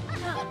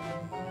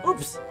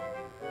 Oops!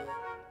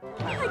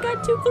 I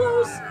got too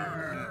close!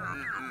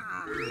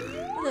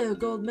 Hello,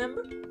 gold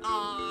member.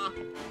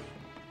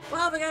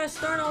 Well, we gotta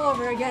start all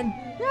over again.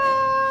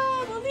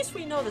 Well, at least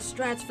we know the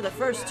strats for the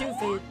first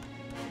 2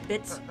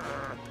 bits.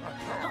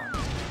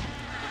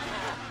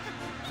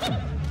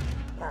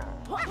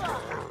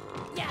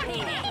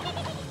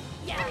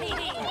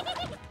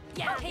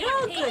 You're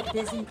all good,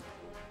 Busy.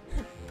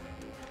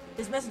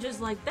 His messages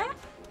like that,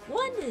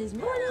 one is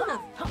more than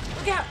enough.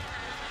 Look out!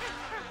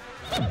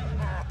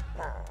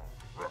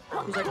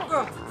 He's like,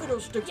 oh,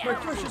 fiddlesticks, my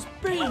precious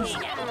beans!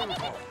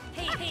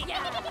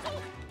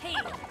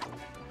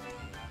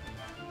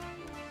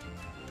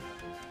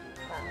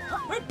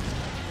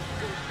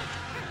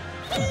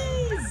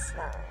 Please!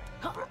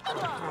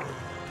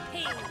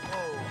 Hey!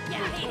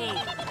 Yeah,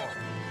 hey!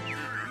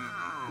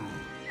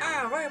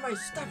 Ah, where are my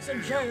stocks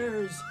and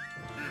shares?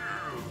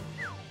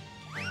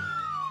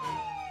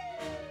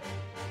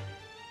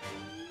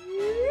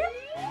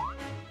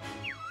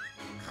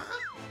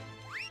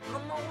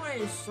 On the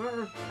way,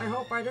 sir. I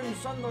hope I didn't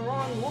send the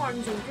wrong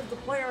ones and give the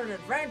player an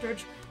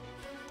advantage.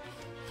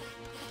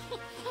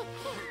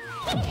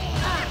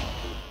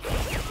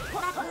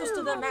 Knock most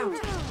of them out.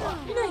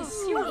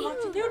 Nice, you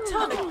unlocked a new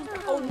tonic.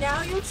 Oh,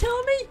 now you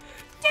tell me?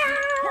 Yeah!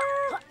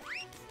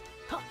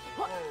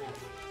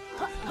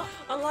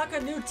 Unlock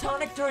a new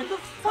tonic during the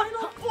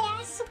final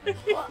boss. Look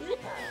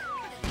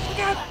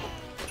out!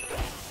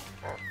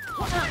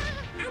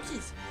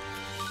 Ouchies!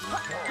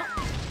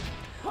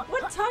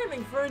 What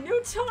timing for a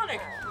new tonic?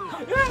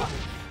 Oh,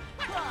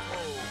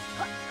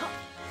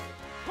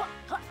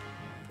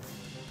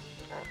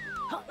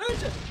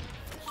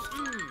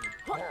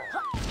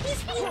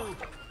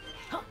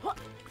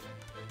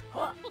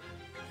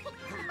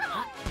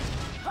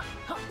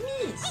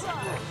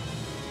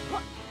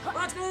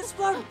 it's gonna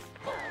explode!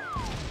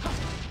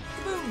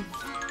 Kaboom!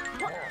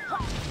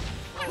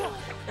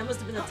 That must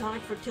have been a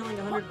tonic for killing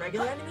 100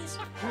 regular enemies?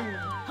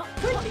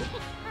 Could be.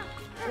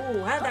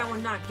 Ooh, how'd that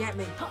one not get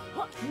me?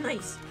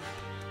 Nice!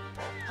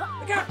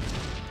 Look out!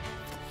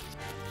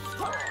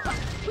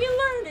 We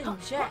learning,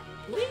 chat!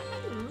 We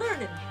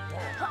learning!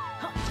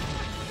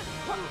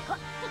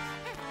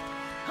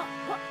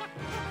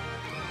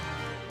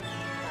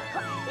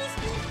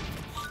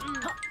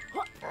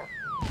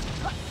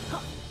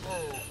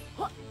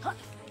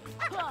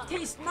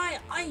 Taste my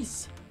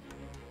ice!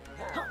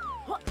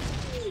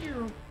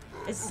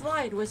 A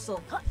slide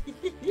whistle.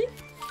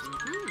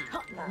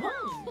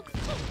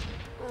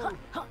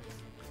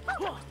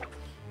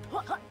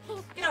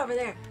 Get over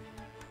there.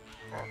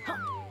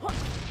 Come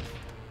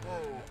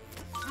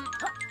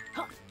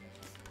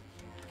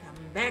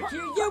back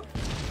here, you!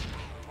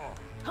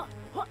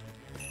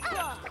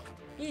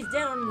 He's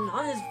down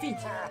on his feet.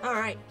 All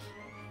right.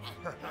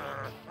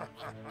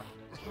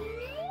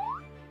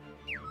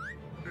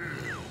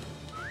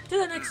 To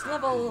the next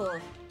level.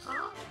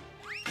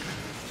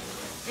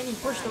 And he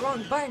pushed the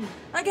wrong button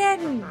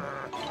again.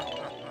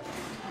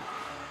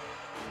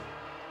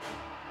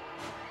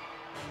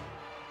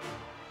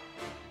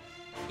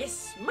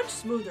 Yes, much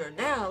smoother.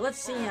 Now let's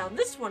see how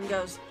this one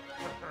goes.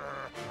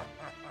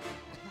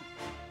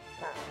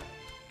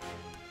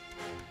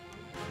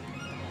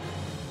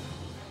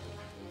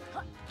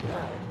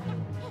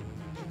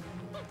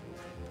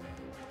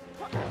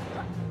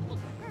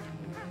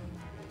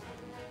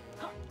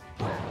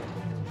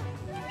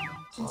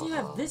 Since you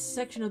have this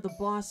section of the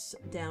boss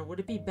down, would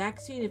it be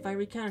backseat if I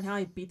recounted how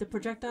I beat the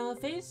projectile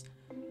phase?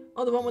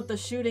 Oh, the one with the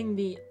shooting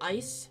the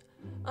ice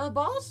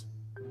balls?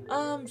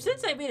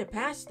 Since I made it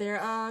past there,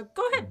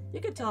 go ahead.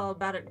 You can tell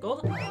about it,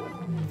 Golden.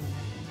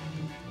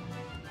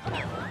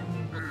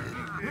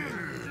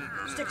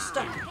 Stick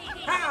stuck.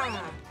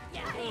 Ha!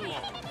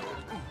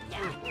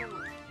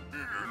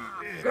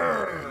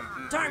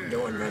 Grr. Time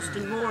to invest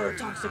in more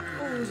toxic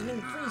ooze and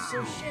increase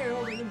your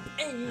shareholding in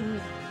pain.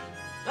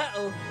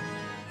 Uh-oh.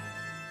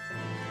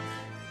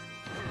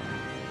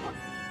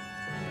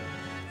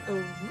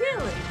 Oh,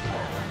 really?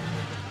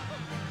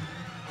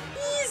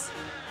 Bees!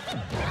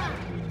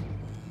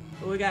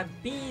 Oh, we got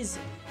bees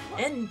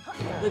and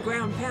the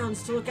ground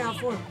pounds to look out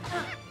for.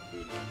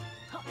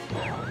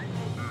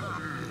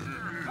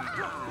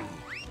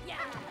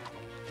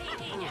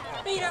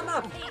 Beat him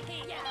up!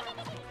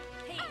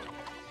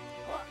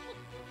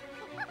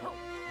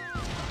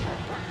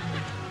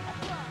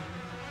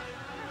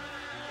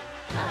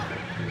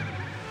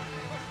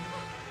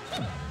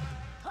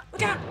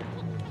 Look out!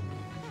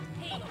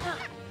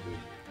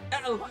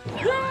 Uh-oh!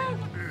 Ah!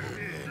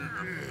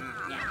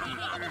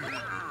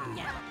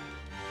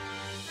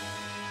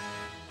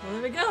 Well,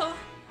 there we go.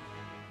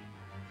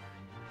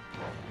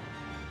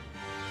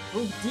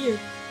 Oh dear.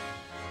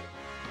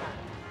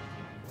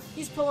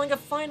 He's pulling a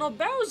final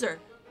Bowser.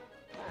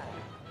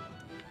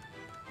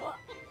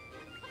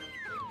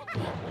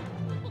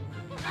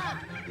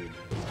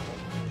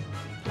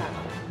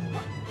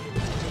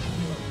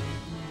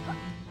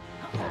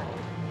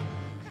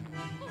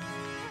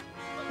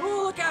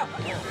 Oh, look out!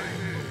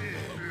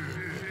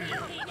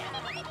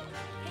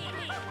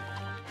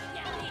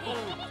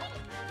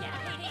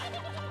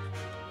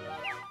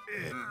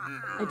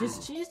 I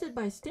just cheesed it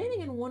by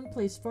standing in one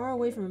place far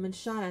away from him and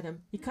shot at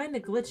him. He kinda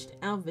glitched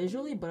out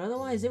visually, but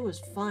otherwise it was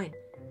fine.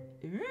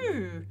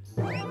 Ooh,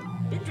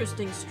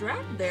 interesting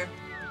strat there.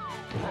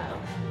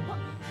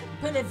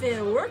 But if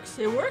it works,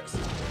 it works.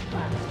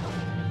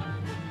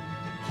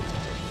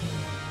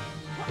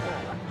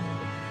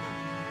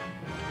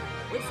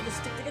 Wait for the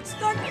stick to get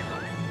stuck.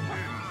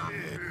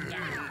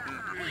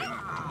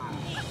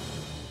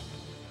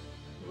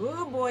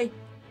 Oh boy.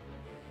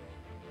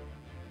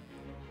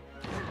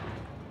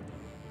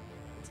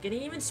 It's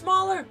getting even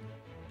smaller.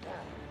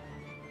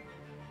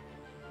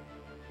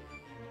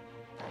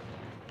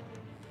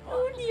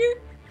 Oh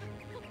dear.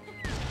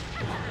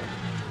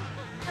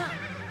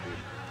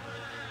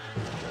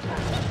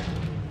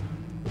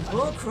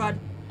 Oh crud.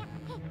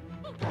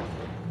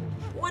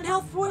 1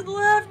 health point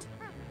left.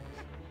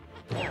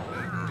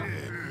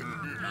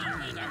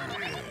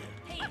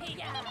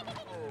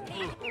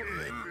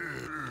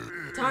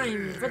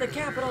 Time for the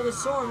capital to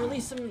soar and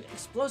release some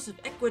explosive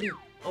equity.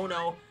 Oh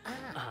no.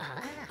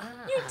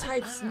 You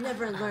types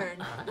never learn.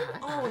 You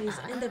always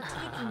end up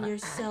taking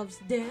yourselves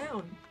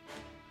down.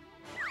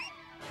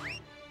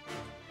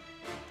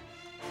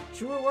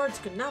 Truer words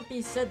could not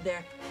be said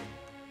there.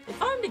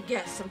 If I'm to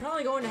guess, I'm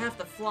probably going to have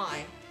to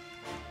fly.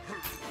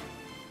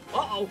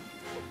 Uh-oh.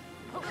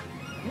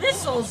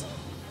 Missiles!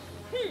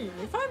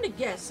 If I'm to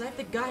guess, I have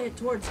to guide it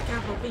towards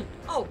capital B.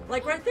 Oh,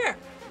 like right there.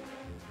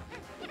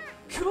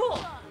 Cool.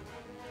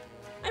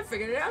 I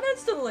figured it out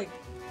instantly.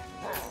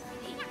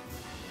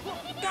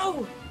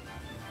 Go!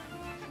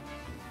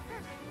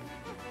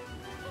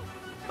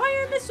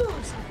 Fire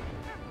missiles!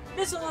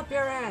 Missile up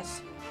your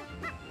ass!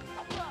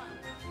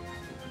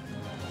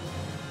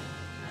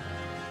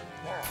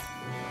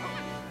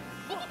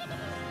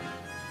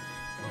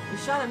 You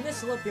shot a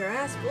missile up your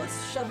ass, but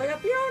let's shove it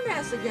up your own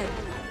ass again.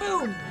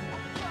 Boom!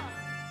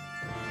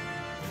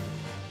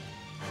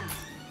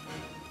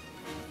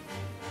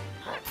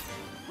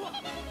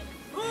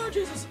 Oh,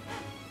 Jesus!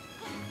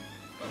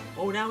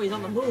 Oh, now he's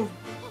on the move.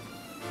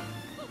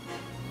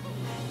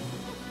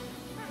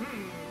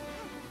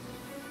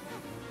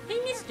 Hey,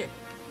 mister.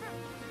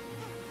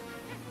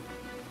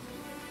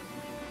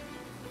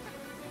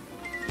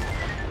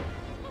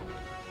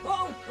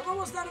 Oh, I'm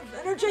almost out of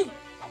energy.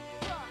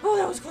 Oh,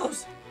 that was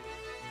close.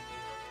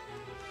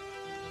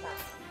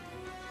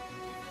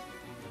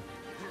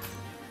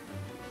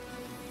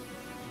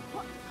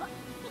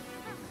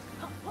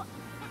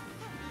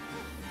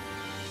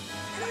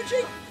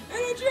 Energy!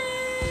 Energy!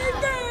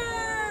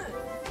 Yeah!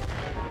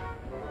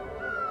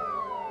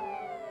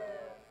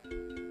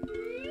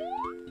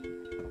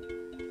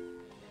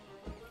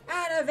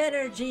 Out of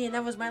energy, and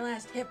that was my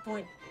last hit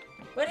point.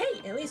 But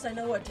hey, at least I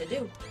know what to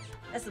do.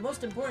 That's the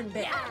most important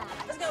bit.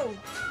 Let's go!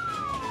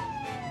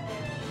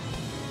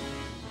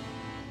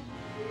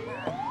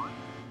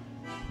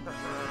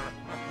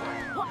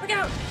 Look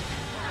out!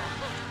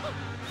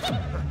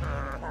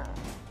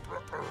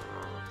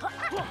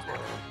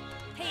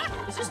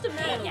 It's just a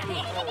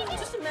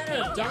matter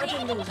of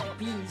dodging those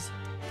bees.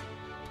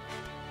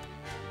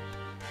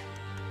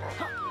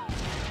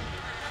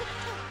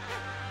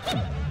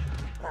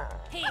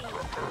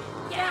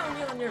 Down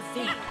on your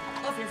feet.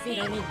 Off your feet,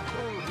 I mean.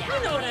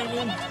 You know what I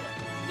mean.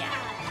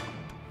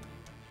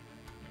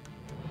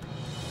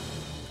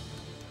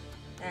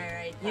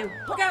 Alright, you.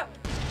 Look out!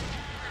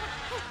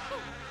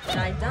 Did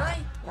I die?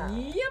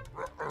 Yep.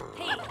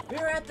 We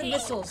were at the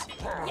missiles.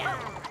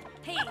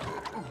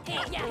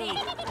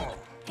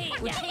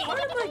 Which part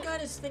of my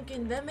gut is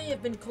thinking that may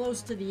have been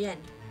close to the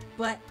end,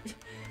 but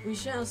we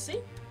shall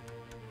see.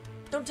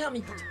 Don't tell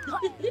me.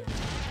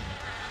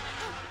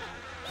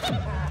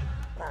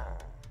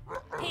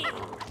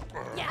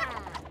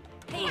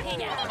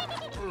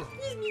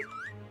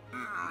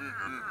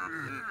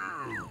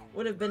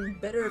 Would have been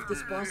better if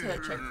this boss had a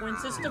checkpoint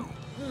system.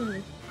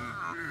 Then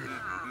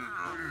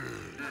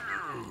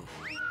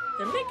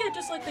make it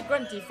just like the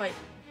Grunty fight.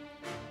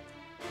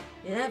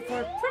 Yeah,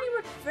 for pretty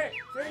much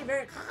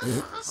very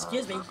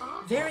excuse me,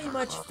 very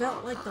much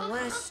felt like the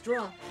last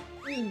straw.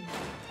 And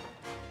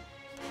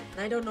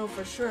I don't know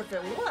for sure if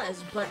it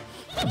was, but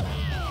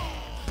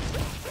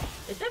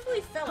it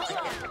definitely felt like it.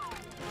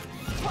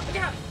 Look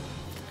out!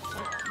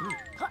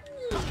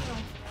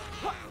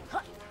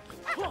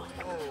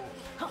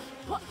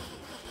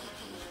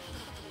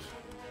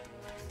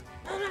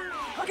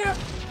 Look out!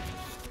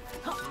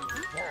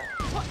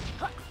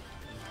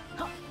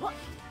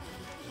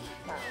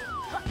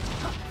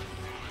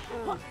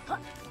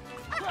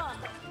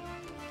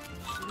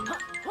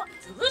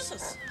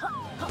 Delicious!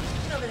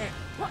 Get over there!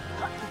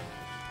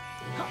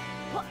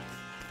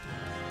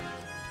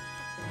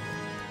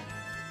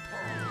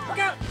 Look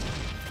out!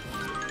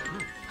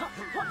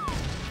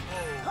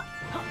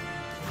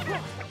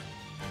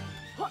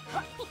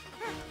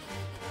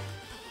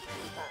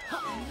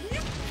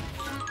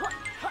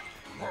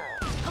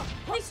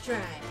 Nice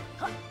try!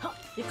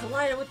 You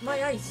collided with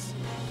my ice!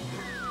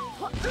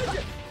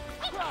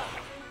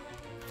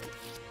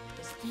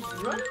 Just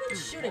keep running and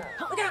shooting!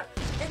 Look out!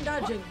 And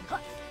dodging!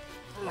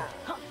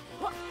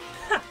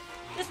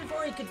 Just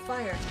before he could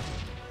fire.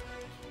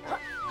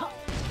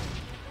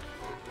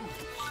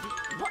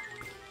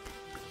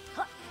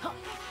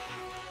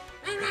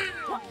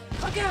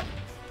 Look out!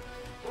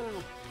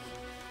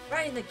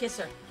 Right in the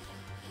kisser.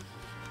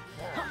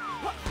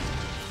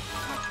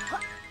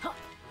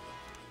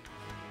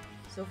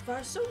 So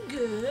far, so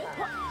good.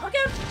 Look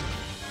out!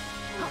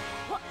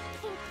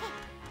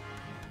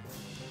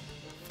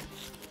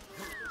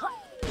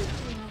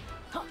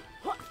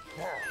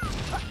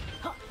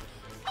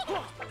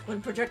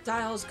 When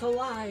projectiles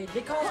collide,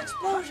 they cause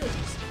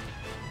explosions!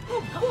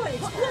 Oh boy,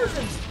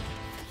 explosions!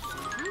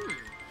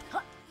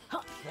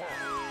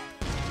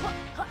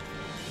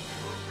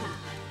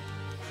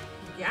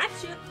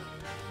 Gotcha!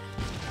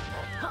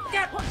 Look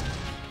out!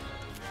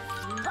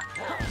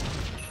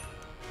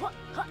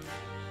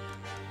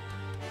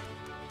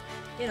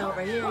 Get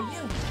over here,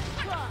 you.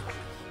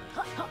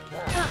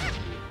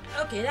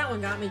 Okay, that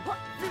one got me.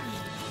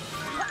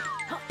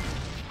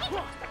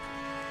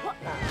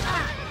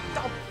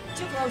 Oh,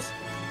 too close.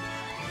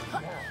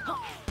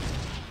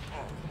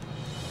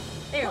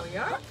 There we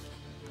are.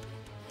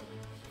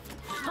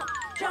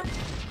 Jump.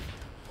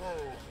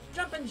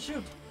 Jump and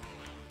shoot.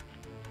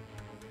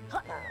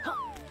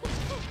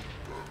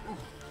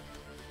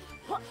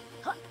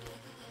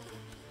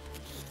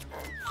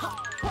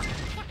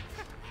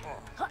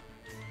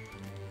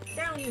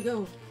 Down you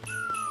go.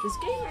 This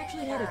game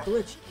actually had a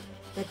glitch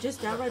that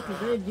just outright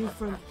prevented you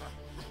from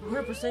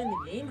 100%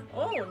 the game.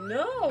 Oh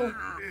no!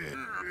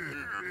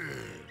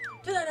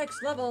 To the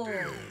next level!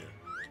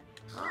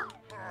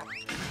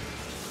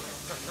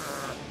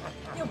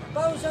 You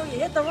bozo, you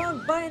hit the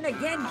wrong button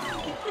again!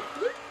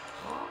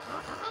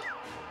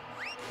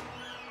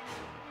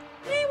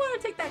 You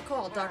want to take that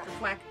call, Dr.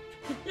 Quack?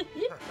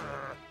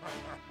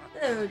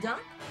 Hello,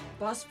 Doc.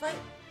 Boss fight?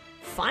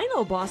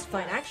 Final boss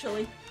fight,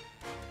 actually.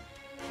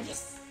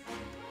 Yes!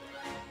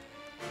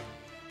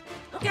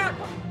 Look out!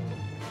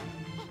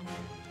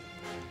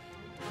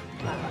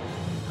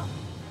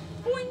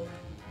 Boing!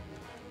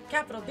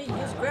 Capital B,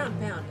 use ground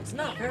pound. It's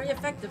not very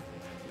effective.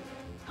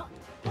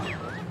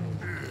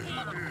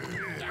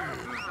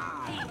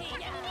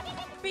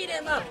 Beat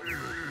him up!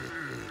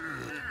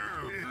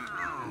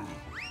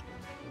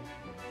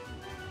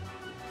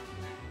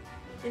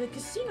 In a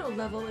casino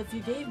level, if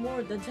you gave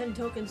more than 10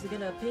 tokens to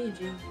get a page,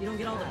 you don't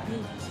get all the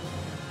pages.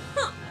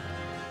 Huh!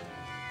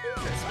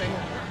 Interesting.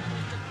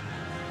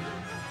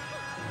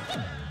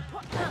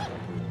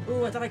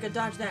 Ooh, I thought I could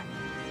dodge that.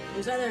 It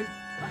was either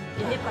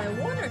get hit by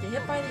one or get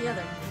hit by the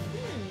other.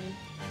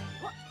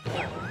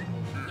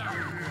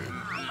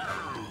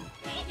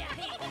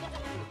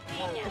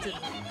 That's an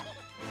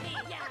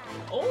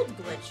old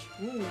glitch.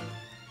 Ooh.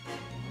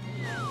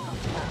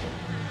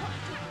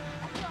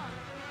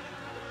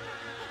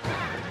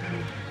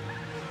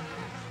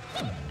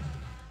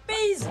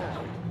 Bees! How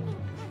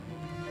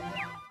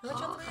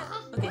much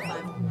health do we have? Okay,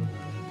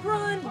 5.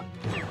 Run!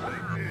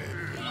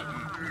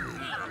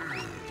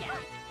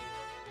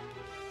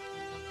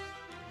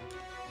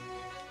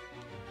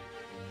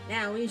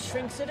 Now he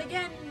shrinks it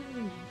again!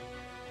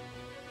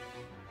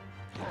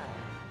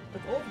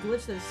 Like old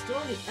glitch that is still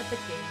in the Epic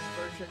Games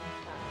version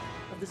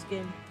of this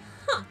game.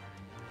 Huh!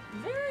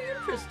 Very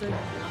interesting.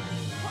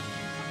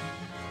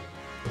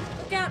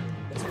 Look out!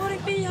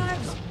 Exploding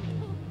beehives!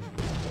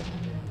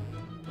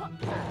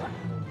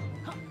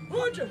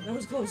 Roger! That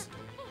was close.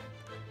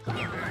 Beat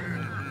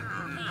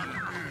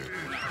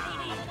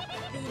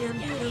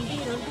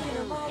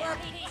him all up!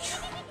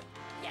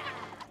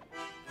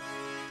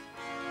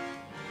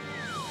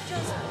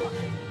 Just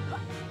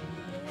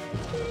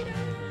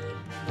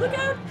look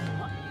out!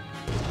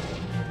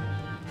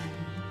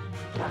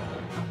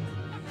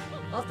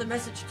 I'll have to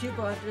message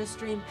Cupo after this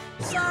stream.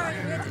 Sorry,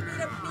 we had to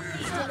beat up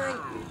bees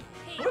tonight.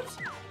 Whoops!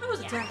 I was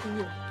attacking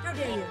you. How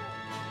dare you?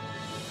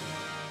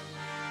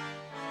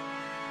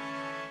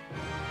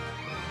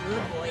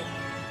 Good boy.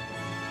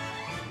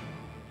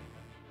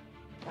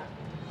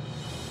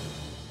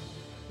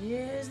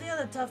 Here's the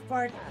other tough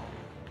part.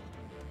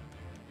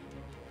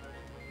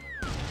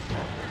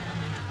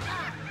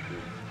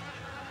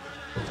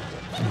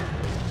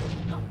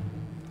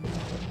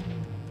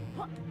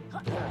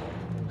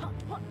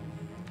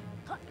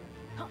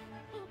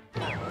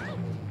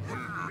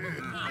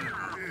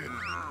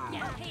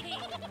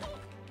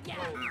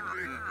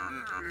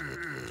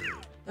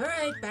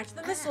 Alright, back to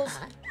the missiles.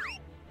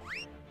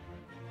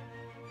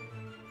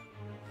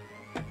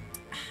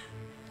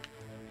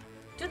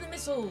 To the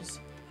missiles.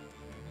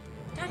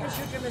 Time to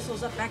shoot your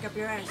missiles back up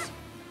your ass.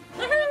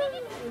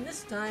 And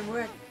this time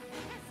we're at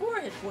 4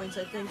 hit points,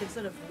 I think,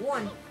 instead of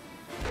 1.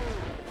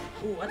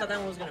 Ooh, I thought that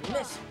one was gonna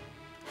miss.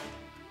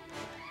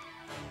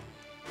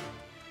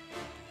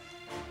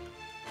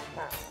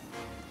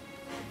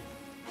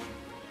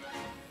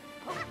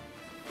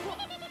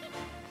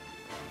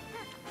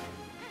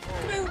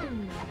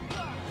 Boom!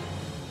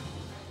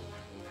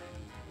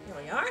 Here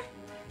we are.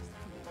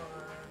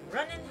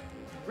 Running,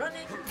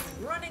 running,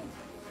 running.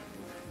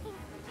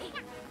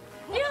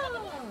 Yeah!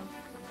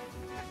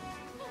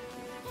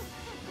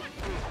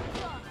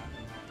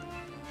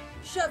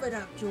 Shove it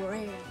up your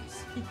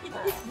ass.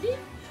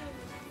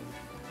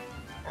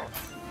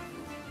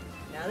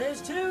 Now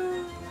there's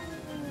 2.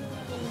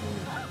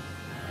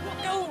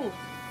 Go!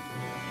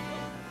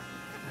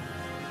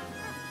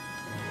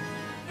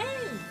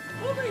 Hey,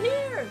 over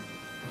here!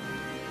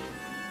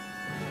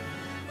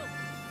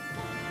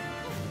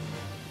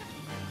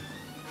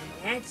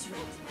 That's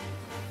right.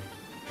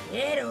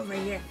 Get over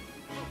here.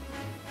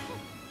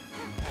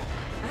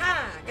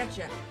 Aha!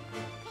 Gotcha.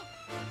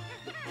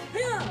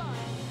 Yeah!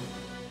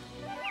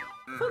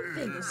 Quick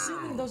thing,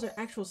 assuming those are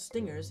actual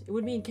stingers, it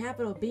would mean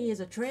capital B is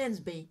a trans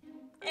bee.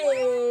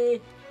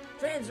 Hey!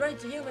 Trans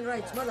rights to human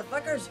rights,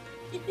 motherfuckers!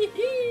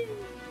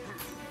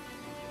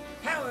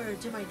 Power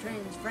to my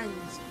trans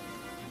friends.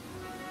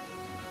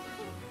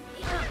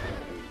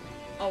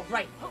 Oh,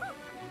 right.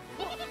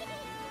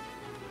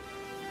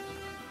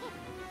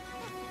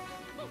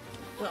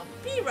 Well,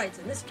 B rights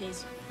in this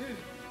case.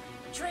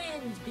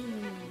 Trans B.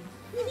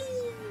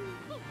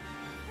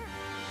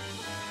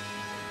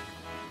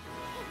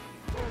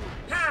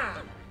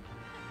 Ha!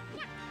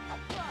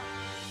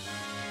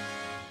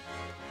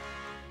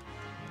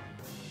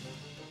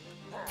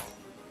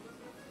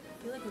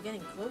 I feel like we're getting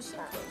close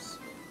and close.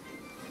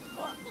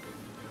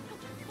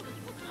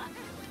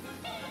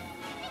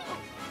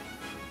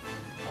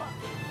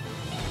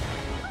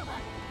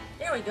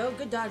 There we go,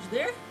 good dodge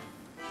there.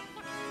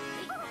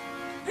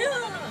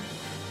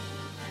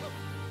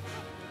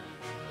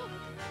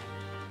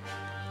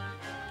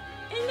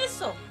 A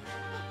missile!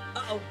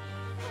 Uh-oh.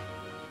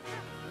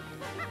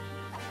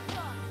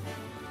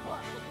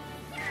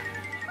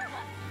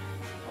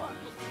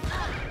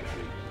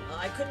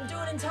 I couldn't do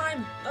it in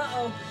time.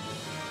 Uh-oh.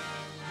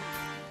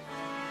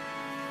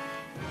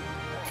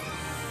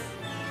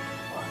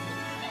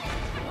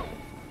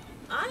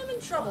 I'm in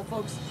trouble,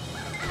 folks.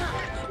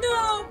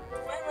 No!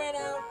 I ran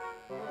out.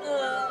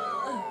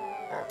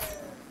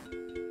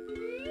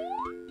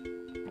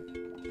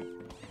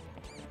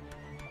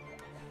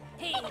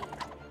 Hey.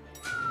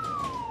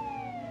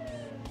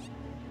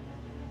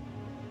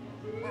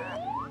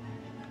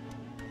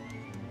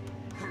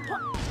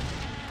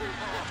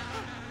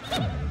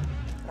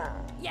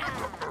 Yeah.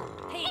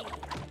 Hey.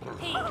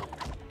 Hey.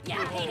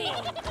 Yeah. Hey.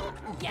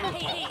 Yeah.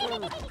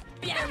 Hey.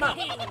 Beat him up.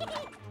 Hey.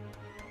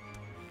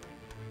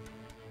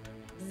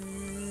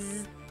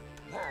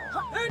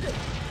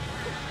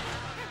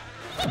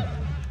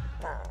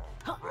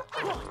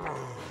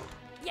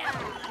 Yeah.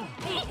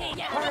 Hey. Hey.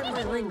 Yeah. Pardon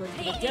my language,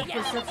 but the depth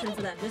perception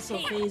for that missile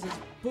phase is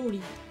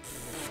booty.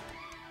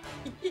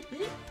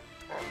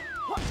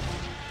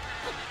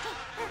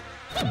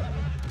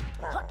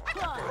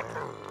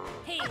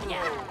 Hey.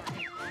 Yeah.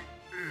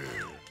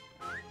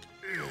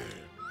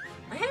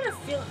 I had a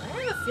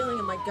feeling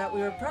in my gut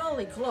we were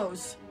probably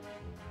close.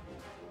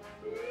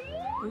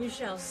 We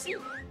shall see.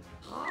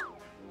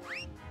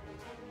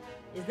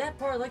 Is that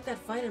part like that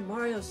fight in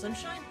Mario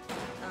Sunshine?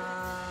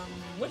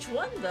 Which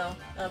one though?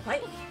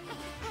 Pipe?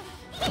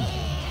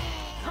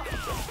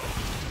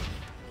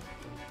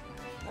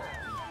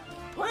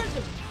 What?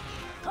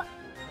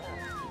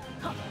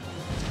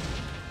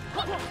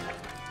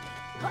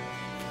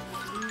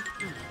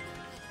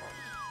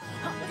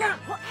 Look out!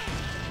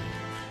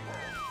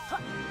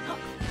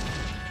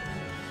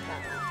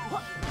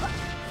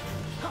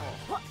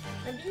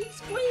 I'm being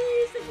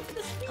squeezed! Look at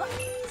the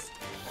squeeze!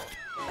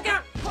 Look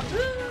out!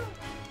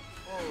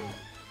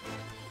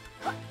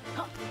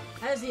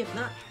 How does he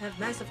not have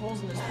massive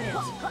holes in his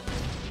pants?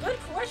 Good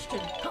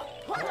question!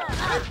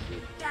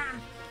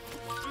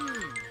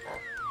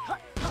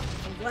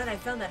 I'm glad I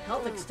found that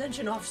health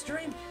extension off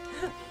stream.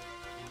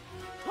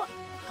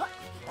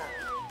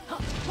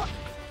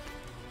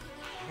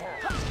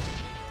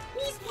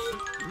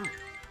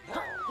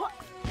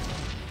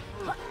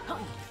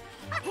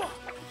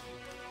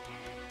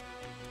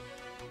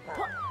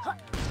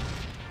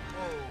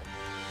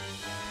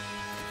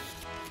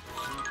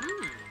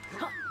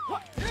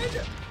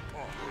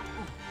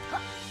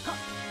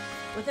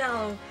 With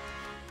how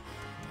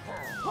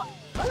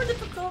more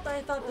difficult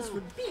I thought this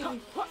would be,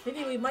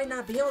 maybe we might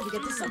not be able to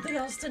get to something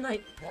else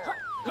tonight.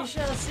 We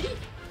shall see.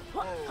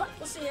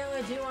 We'll see how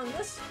I do on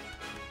this.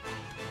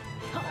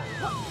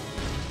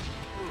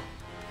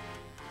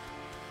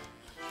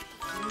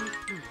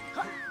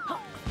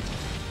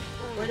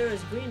 Where there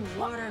is green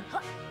water,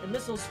 the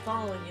missile's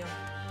following you.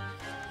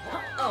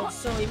 Oh,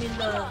 so you mean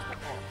the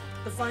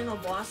final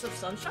boss of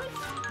Sunshine?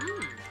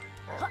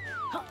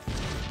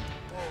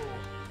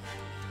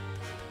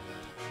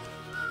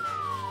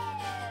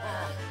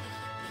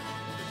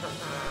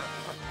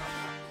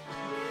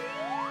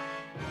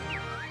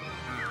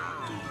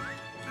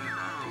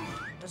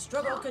 The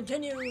struggle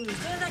continues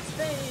to the next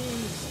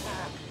phase!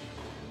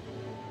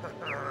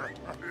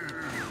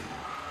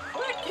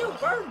 Quick, you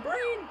burn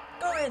brain!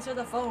 Go answer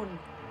the phone!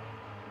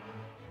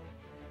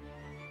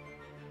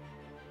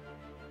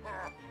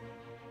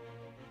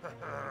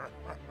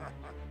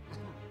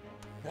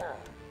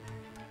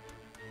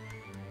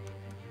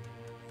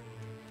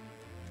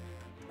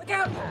 Look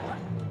out!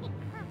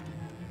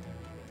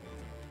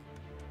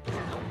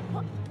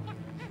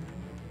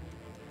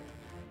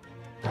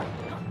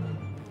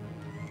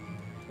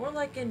 More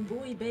like in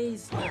Bowie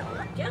Bay's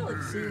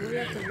Galaxy, where you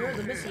have to lure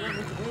the missile over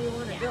to where you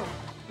want to go.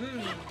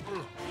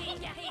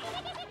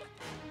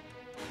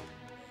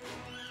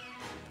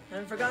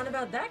 Haven't forgotten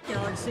about that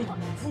galaxy.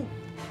 Whew.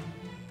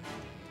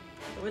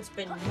 So it's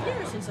been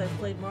years since I've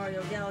played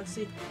Mario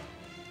Galaxy.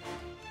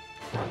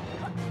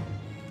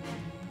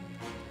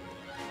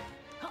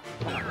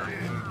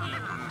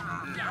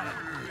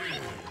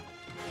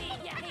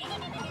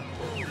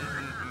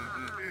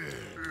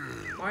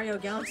 Mario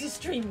Galaxy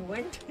stream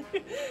went,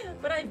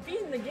 but I've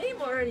beaten the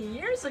game already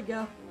years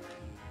ago.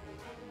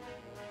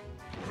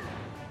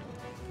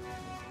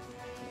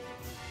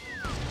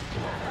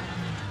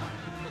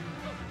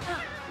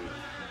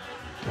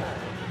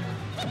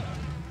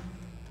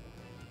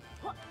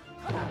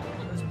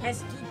 Those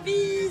pesky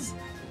bees!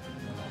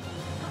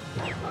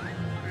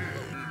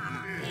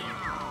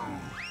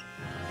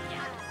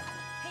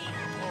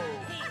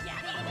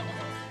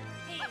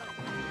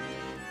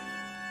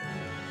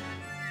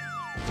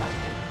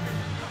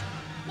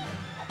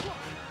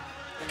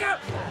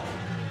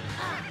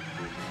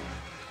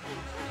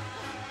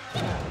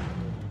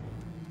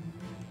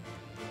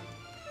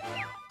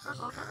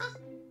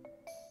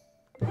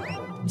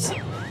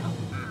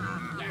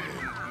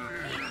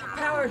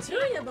 Power to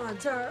you,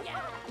 Montaro.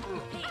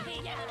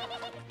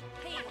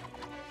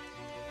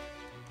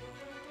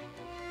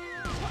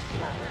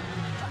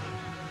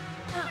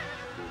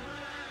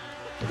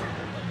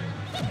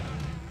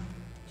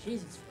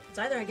 Jesus, it's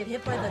either I get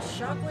hit by the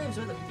shockwaves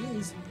or the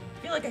bees. I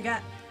feel like I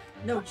got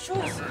no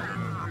choice.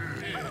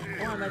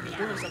 Or I might be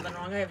doing something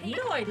wrong. I have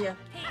no idea.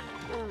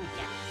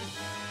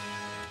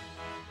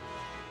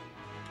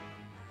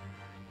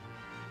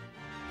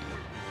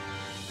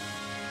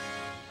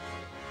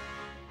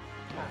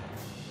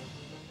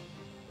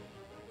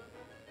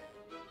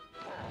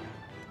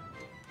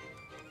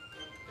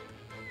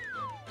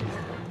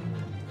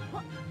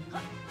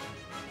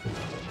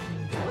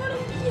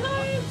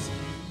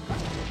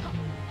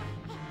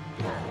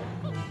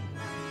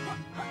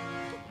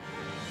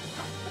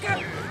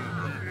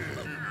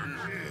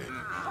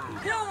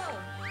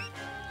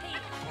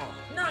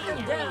 Knock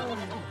him down!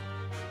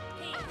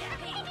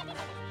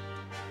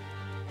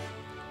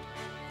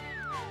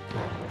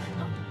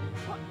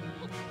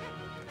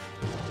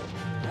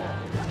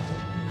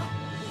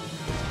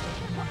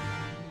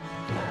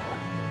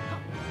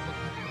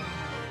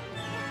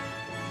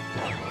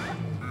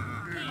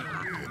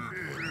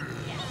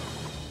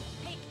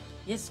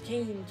 Yes,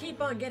 Kane,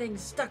 keep on getting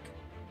stuck.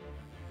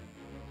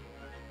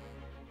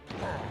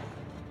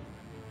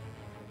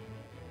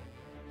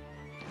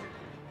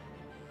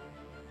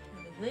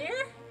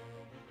 There?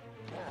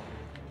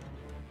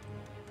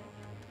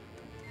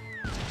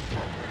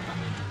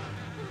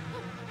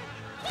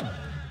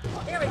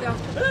 There we go.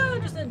 Ah,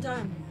 just in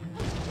time.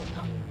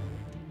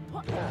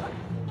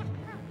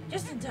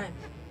 Just in time.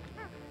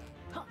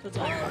 So it's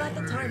all about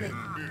the timing.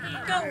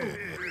 Go!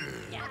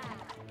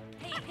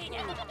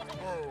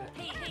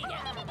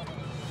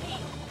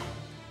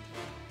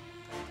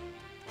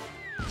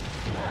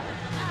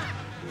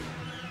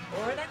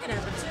 Or that can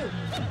happen too.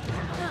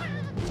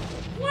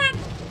 What?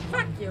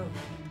 Fuck you.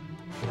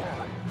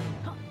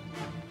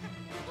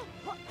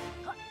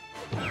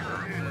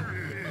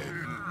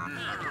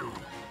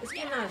 This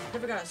game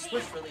never got a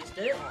Switch release,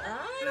 did it?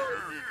 I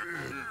don't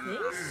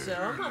think so.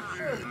 I'm not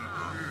sure.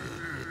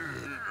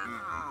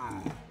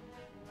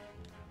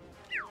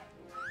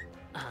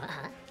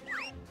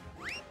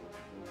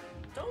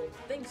 Don't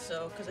think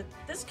so, because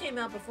this came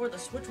out before the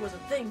Switch was a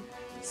thing.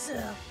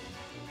 So.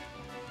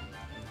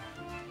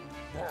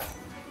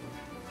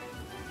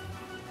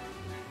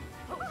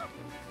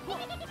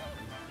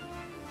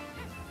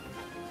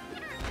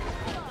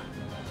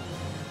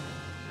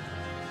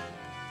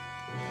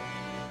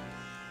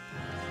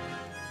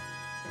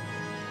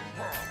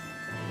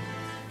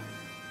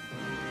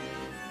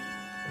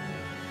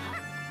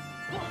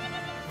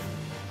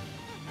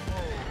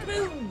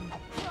 Boom!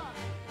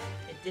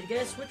 It did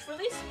get a Switch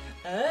release?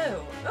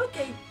 Oh,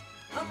 okay.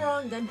 I'm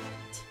wrong then.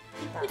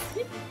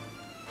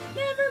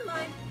 Never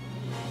mind.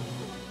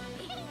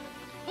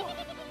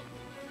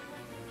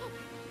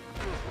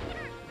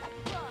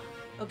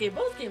 Okay,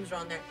 both games are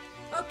on there.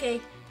 Okay,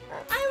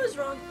 I was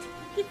wrong.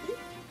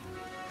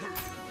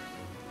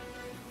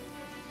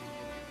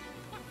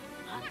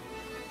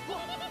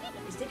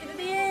 He's taking it in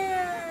the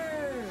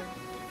air.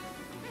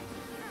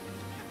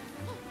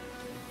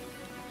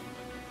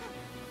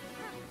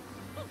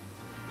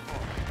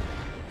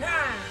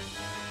 Ha!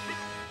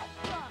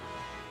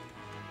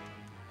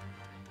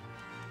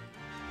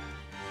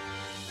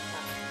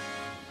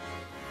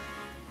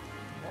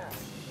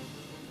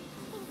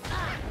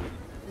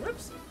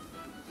 Whoops.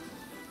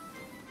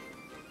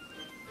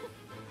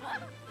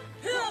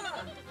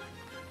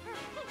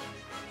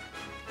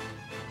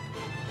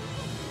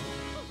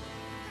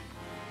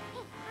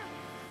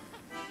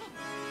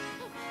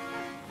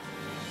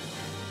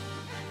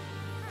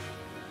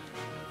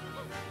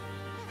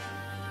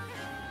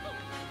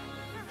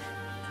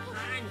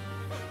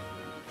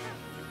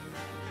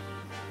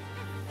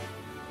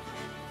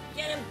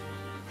 Get him!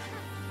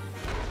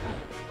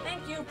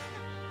 Thank you!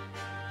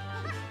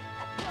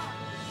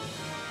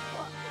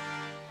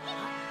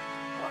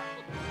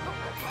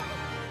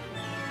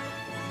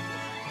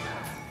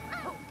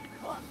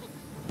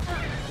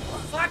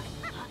 Fuck!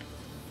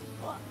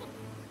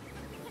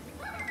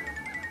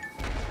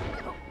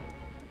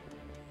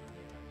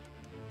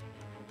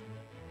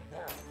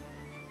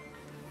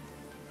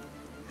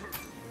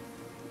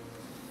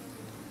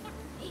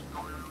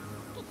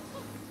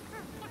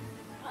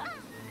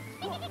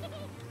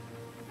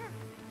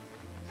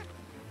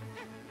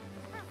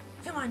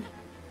 Come on.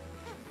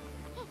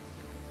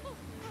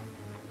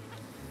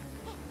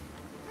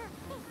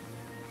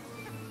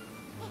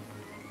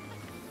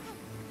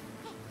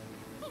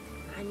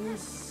 I need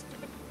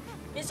stupid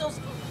missiles.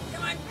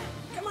 Come on.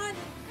 Come on.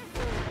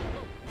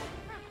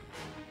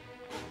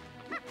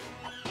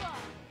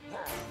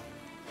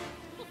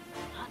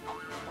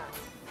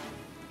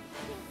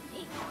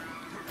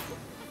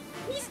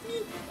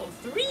 Oh,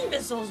 3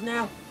 missiles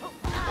now.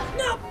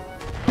 No.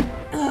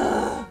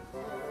 Ugh.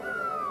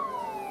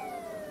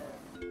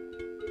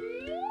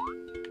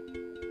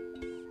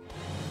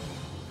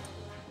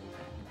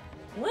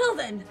 Well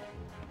then.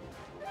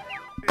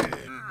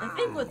 I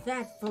think with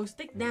that, folks, I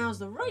think now's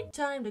the right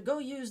time to go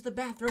use the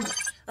bathroom.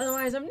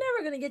 Otherwise, I'm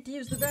never gonna get to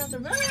use the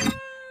bathroom. Ah,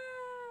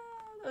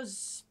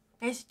 those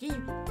pesky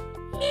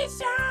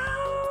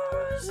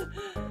missiles!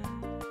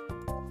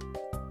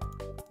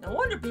 No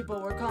wonder people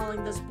were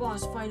calling this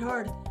boss fight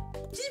hard.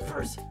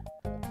 Jeepers!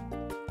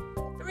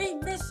 3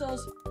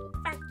 missiles.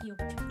 Fuck you.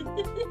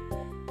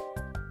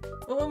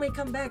 Well, when we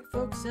come back,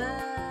 folks,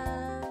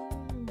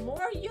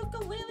 more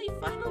Yooka-Laylee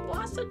final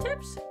boss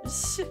tips.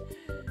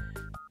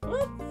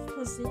 Well,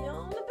 we'll see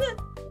y'all in a bit.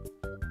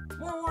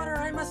 More water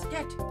I must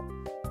get.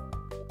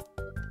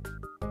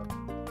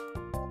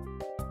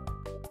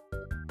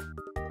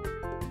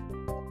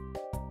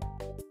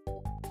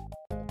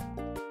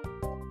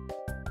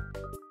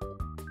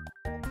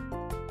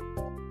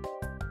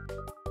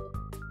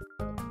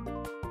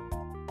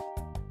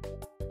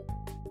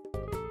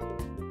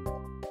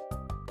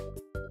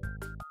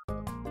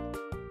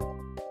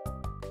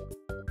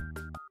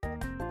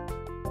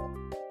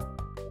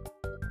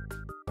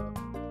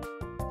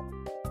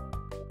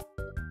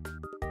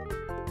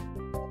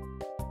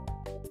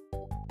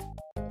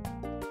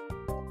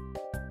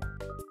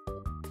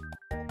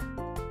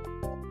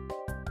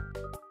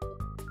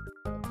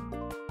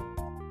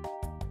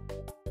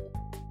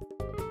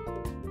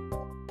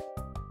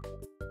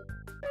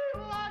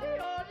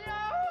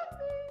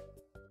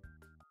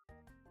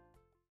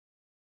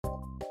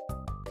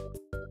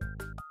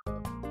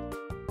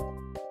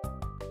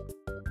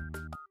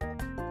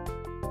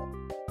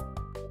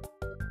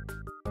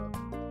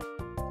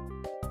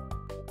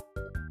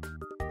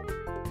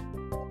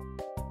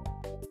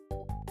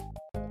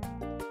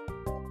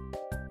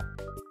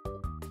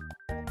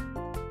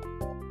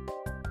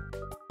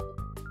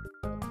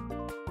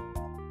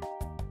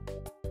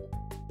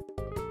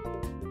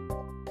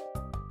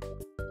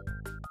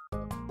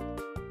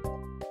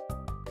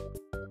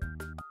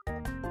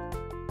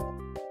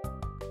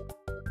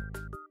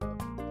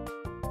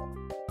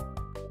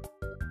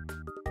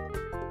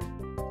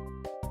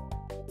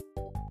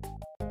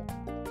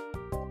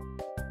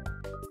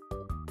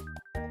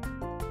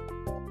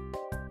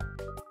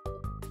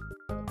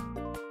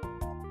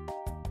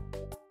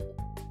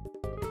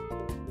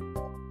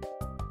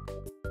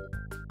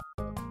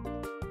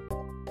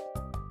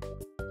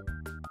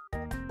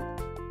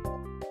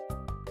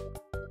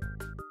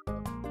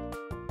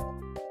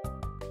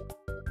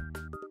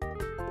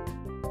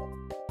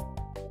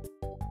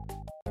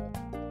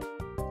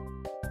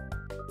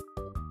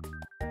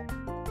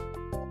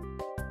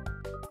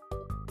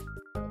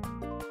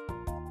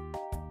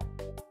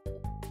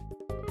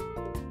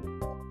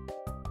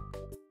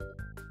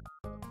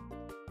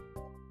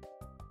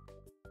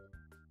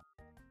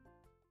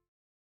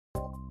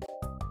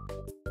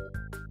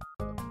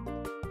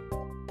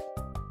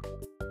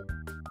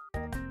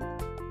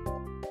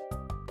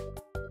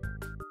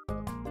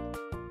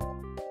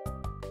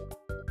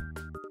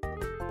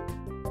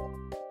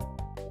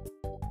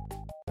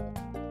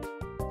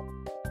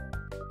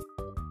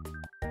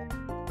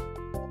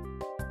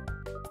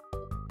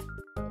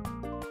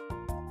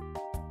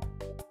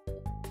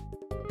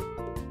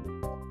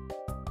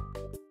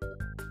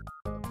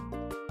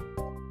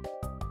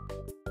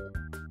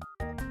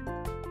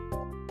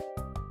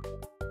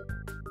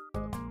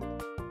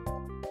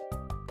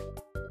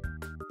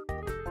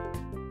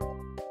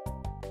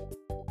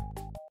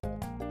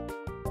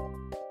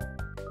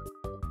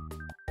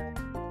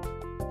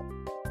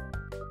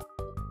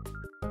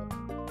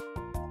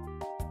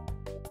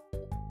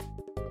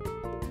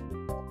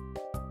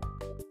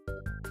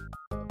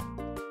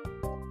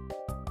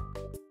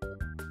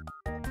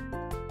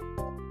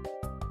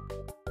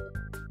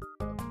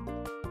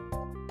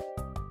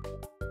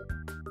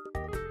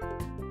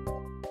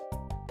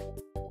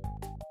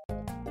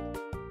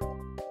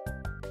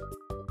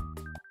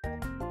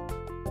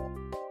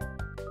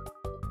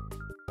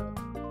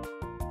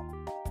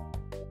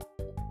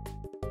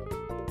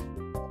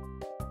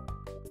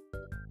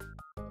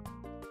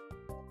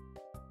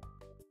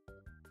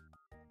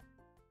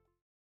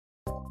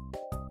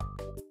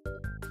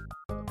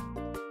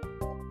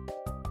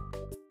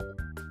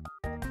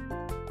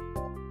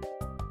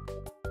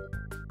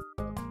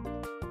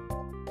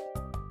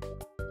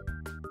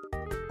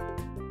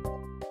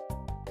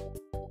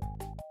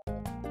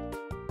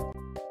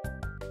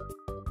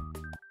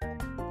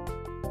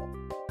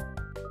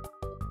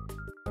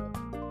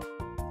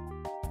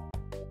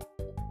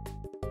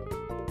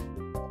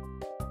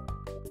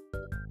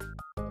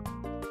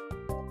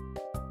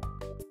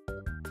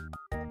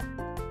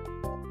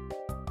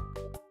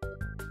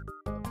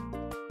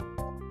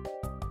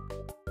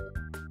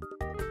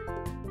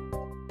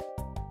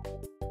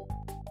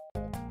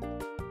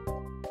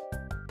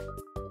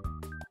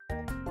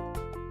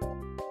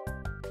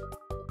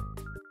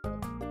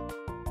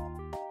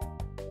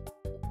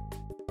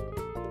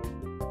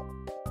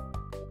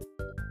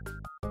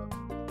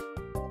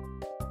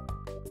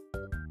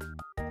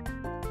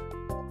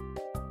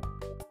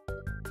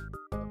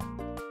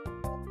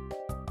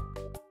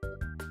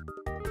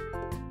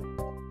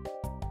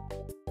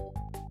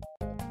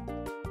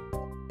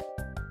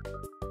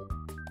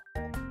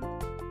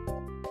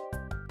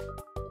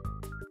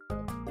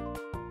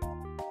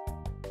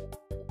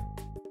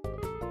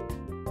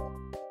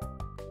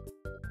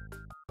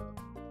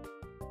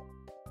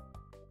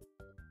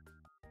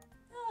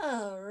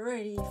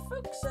 Alrighty,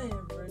 folks, I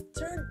have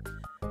returned.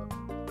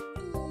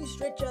 You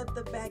stretch out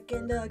the back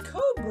end.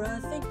 Cobra,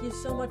 thank you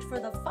so much for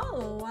the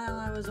follow while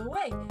I was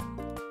away.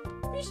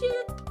 Appreciate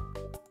it.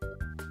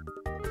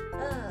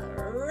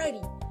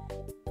 Alrighty.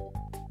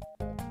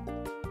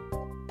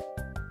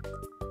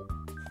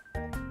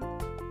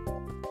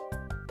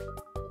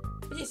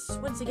 Yes,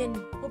 once again,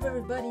 hope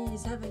everybody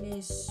is having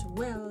a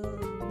swell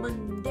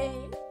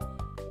Monday.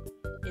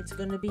 It's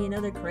gonna be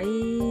another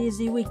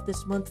crazy week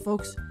this month,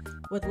 folks.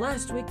 With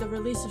last week the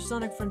release of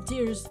Sonic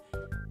Frontiers,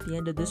 the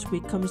end of this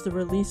week comes the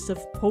release of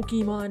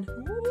Pokemon.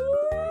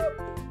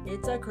 Woo!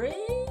 It's a crazy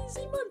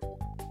month.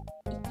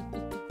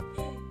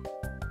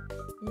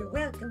 You're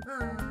welcome,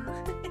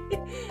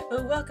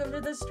 Well, welcome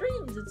to the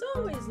streams. It's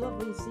always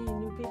lovely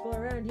seeing new people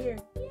around here.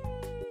 Yay!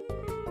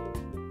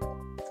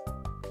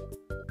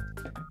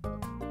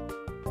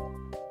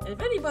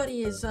 If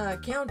anybody is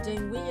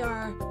counting, we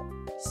are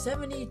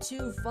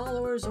 72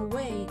 followers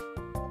away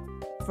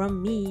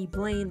from me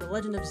playing The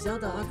Legend of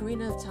Zelda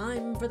Ocarina of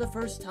Time for the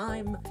first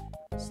time.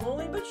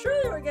 Slowly but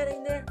surely we're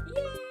getting there.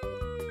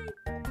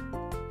 Yay!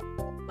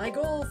 My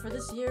goal for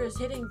this year is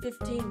hitting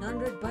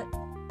 1500, but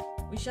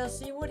we shall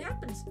see what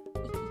happens.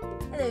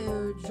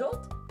 Hello,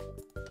 Jolt.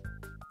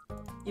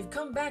 You've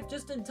come back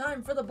just in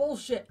time for the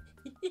bullshit.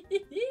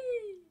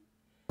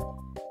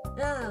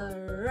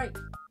 Alright.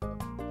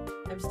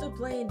 I'm still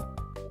playing.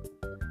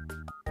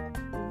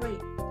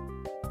 Wait.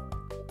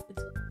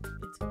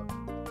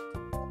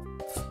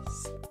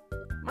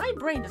 My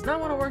brain does not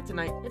want to work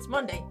tonight. It's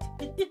Monday.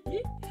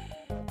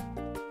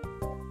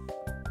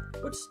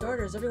 Which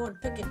starter is everyone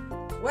picking?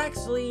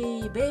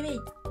 Quaxley, baby.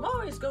 I'm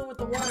always going with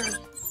the water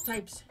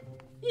types.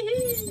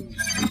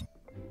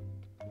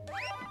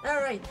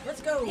 Alright,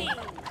 let's go.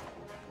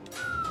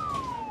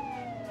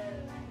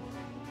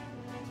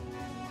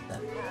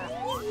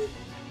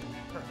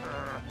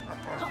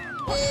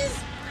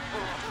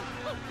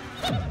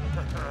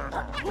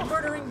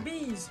 Murdering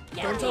bees.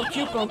 Don't tell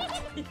Cupo.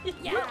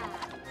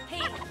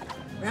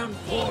 Round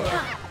 4.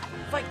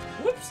 Fight.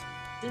 Whoops.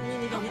 Didn't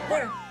mean to get hit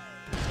there.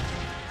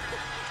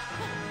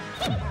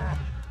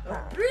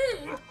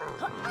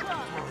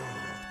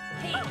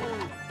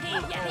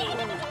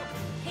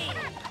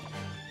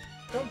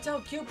 Don't tell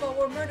Cupo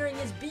we're murdering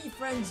his bee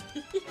friends.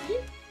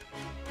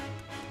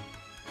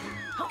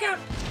 Look out!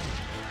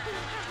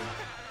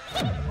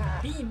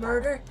 Bee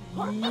murder.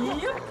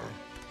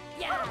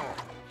 Yep.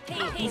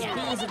 These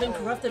bees have been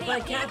corrupted by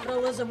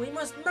capitalism. We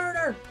must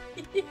murder.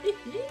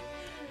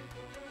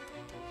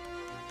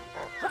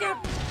 Look out!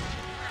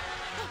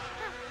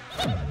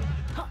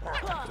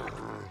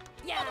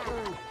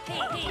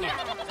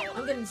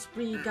 I'm getting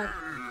spree got.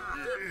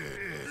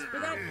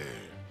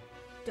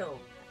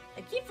 Dope.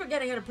 I keep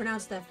forgetting how to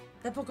pronounce that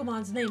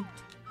Pokemon's name.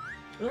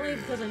 But only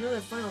because I know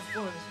their final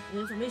forms,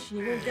 and information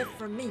you won't get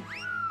from me.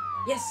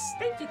 Yes,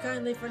 thank you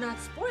kindly for not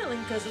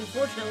spoiling, because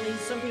unfortunately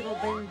some people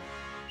have been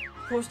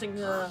posting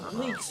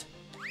leaks.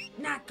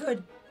 Not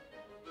good.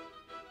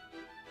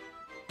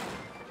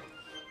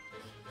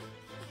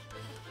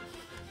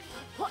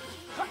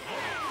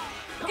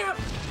 Look out!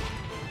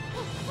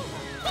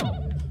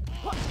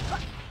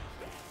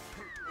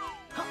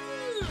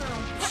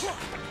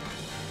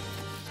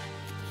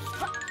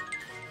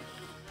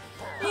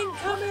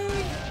 Incoming!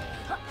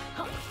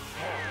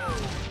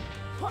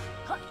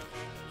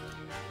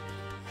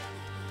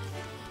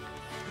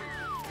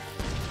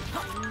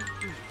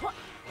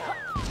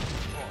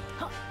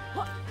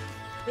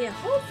 Yeah,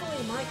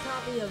 hopefully my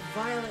copy of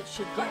Violet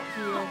should get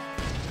here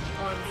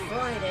on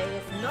Friday.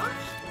 If not,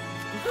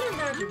 I'm gonna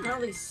imagine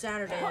probably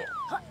Saturday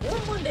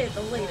or Monday at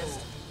the latest.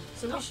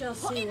 So we shall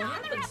see what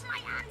happens.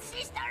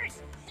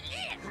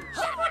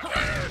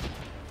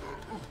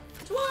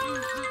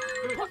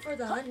 Twine for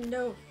the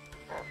hundo.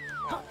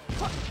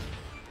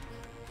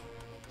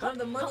 I have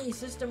the money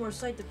system or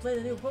site to play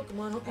the new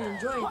Pokemon. Hope you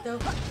enjoy it though.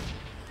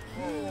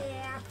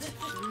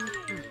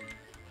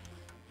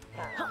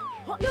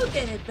 You'll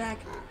get it back.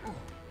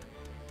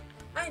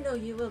 I know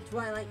you will,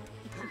 Twilight.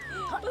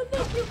 But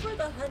thank you for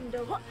the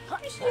hundo. Ah!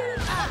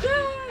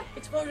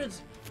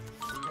 Explosions.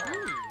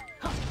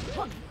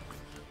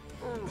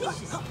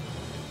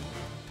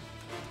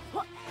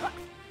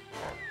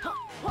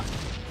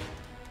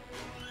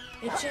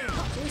 Hey, Chan,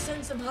 can we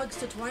send some hugs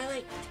to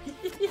Twilight?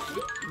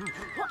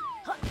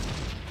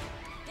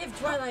 Give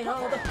Twilight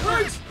all the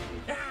hugs!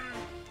 Ah,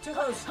 too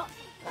close!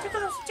 Too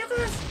close! Too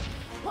close!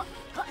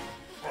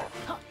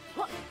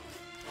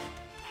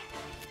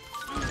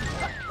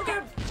 Look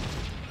out!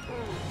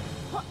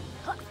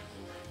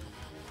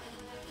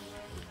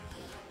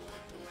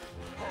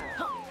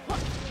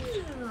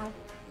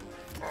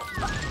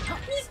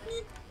 Missed me!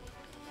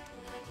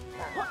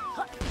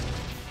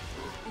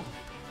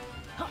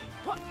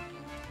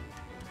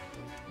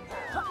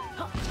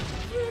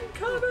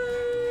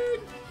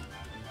 Incoming!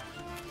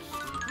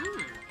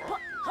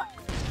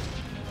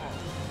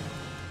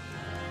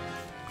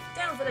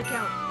 Down for the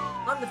count.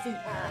 On the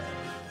feet.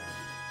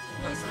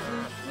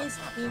 Miss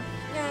me,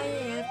 now you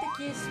have to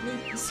kiss me.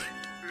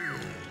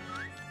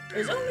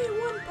 There's only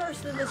one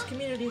person in this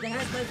community that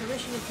has my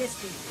permission to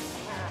kiss me.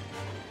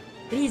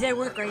 But he's at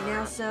work right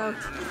now, so...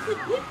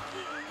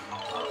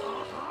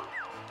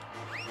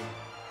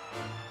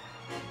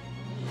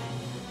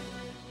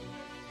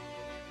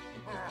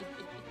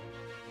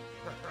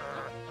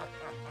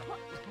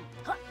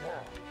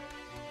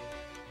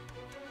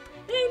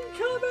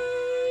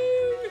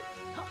 Incoming!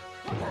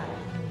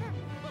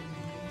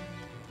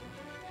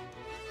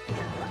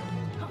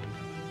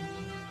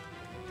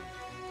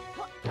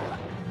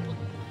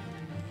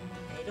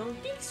 I don't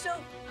think so.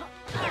 Huh.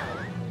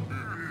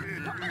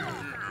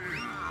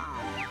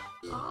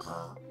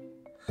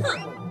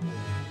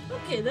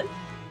 Okay then.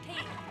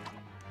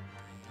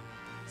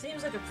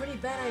 Seems like a pretty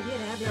bad idea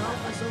to have your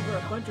office over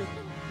a bunch of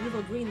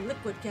evil green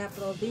liquid,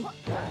 capital B.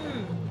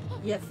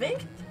 You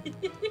think?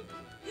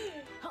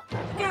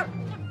 Look out!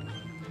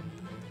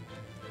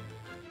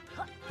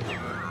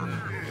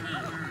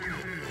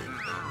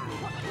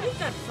 We've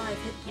got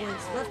 5 hit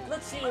points left.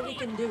 Let's see what we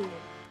can do.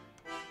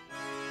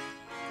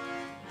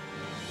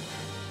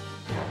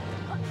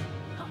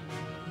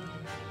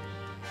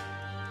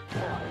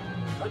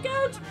 Look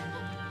out!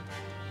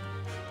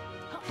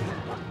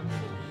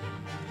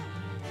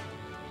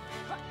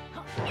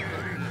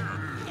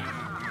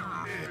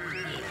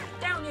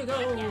 Down you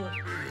go!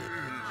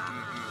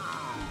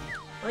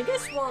 I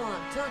guess while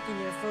I'm talking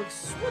here,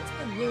 folks, what's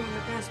been new in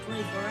the past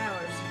 24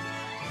 hours?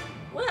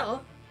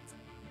 Well,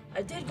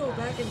 I did go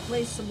back and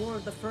play some more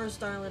of the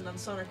first island on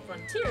Sonic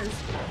Frontiers.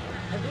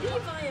 I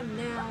believe I am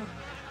now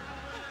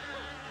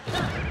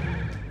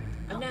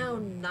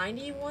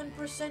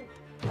 91%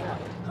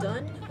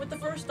 done with the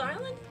first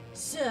island?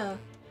 So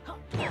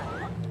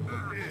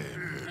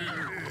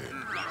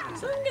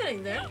I'm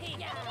getting there.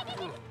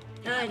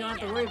 Now I don't have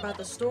to worry about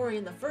the story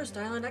in the first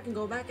island. I can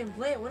go back and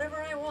play it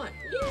whenever I want.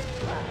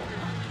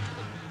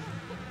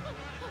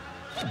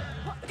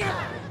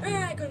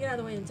 Yeah! I couldn't get out of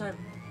the way in time.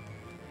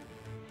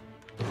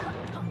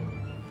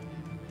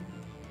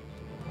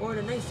 Or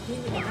a nice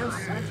gaming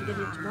mouse. I'll actually get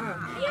it tomorrow.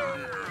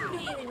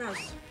 Yay! Gaming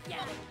mouse.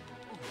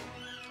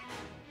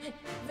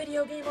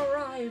 Video game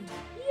arrived.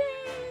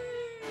 Yay!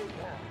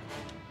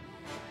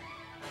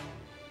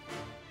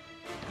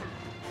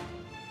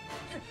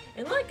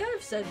 And like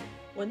I've said,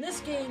 when this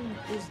game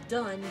is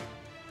done,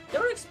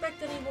 don't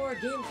expect any more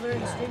game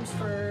clearing streams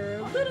for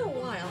a little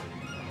while.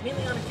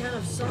 Mainly on account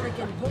of Sonic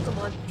and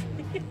Pokemon.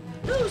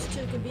 Those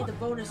two can be the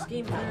bonus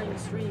game clearing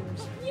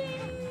streams. Yay!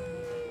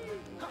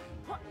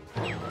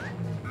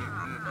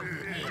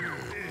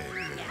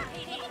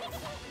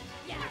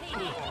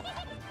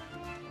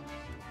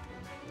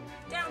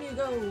 Down you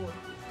go!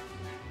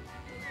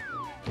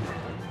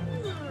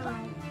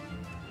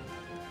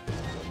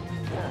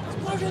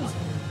 Explosions!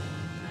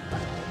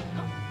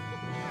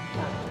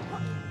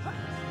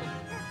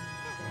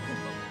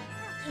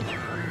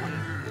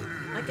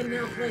 I can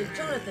now play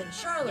Jonathan,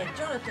 Charlotte,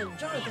 Jonathan,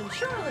 Jonathan,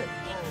 Charlotte!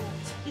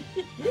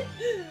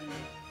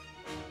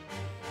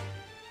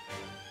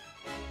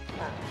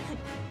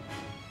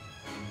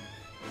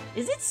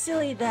 Is it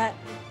silly that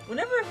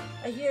whenever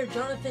I hear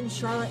Jonathan,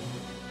 Charlotte,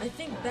 I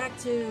think back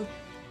to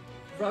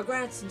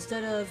Rugrats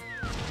instead of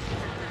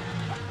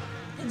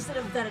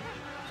that...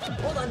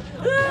 Hold on!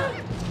 Ah!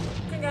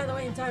 Couldn't get out of the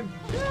way in time.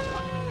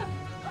 Ah!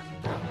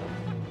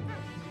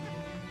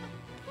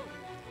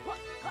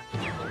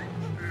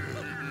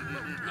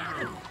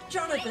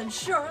 Jonathan,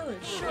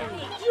 Charlotte,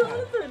 Charlotte,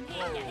 Jonathan!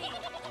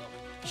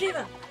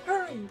 Shiva,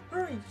 hurry,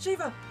 hurry,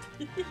 Shiva!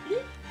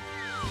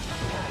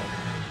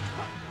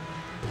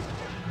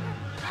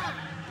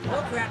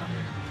 Oh crap!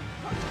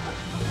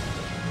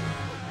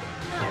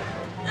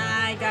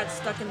 I got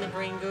stuck in the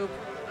green goop.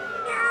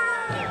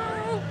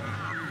 No!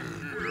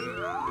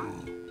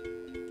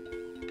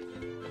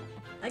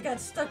 I got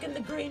stuck in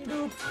the green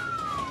goop.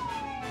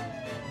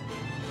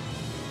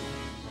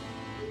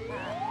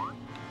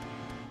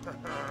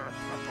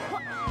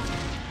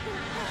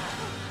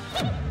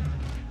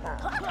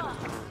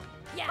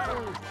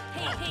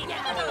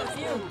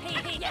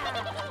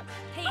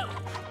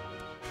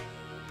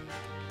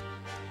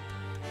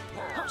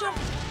 Jump!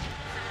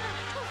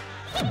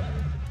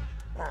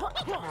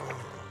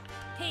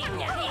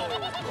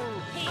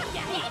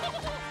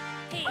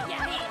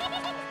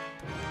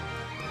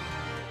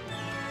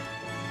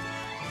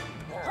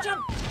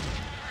 Jump!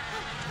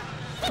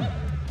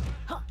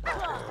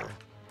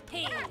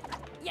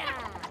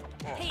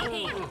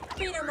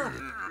 Beat him up!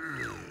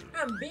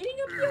 I'm beating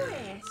up your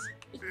ass!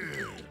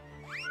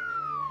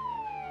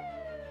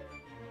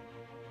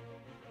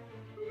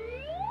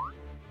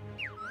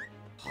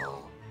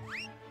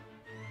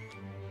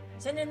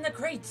 Send in the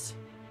crates!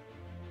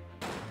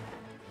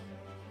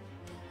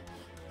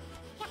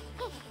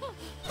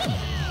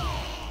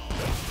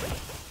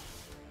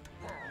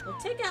 We'll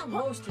take out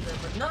most of them,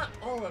 but not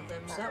all of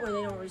them, so that way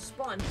they don't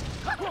respawn.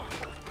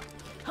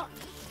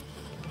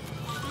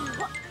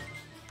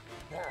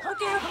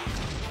 Look out!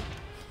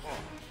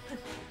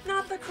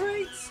 Not the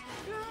crates!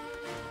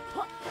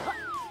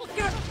 Look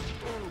out!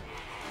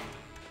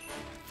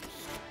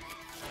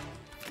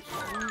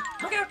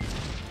 Look out!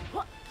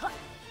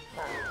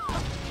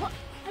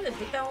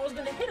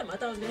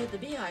 gonna hit the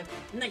beehive.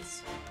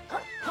 Nice.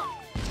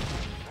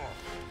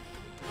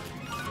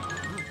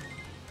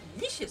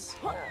 Delicious.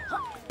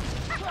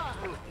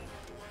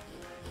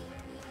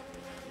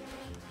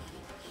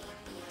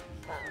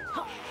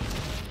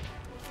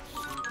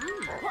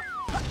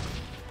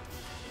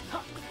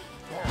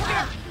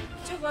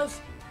 Too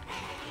close.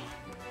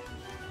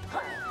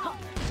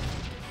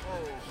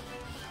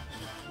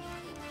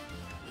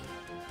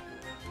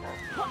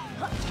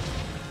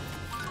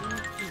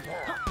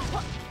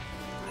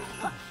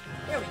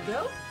 There we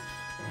go.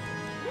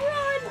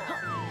 Run!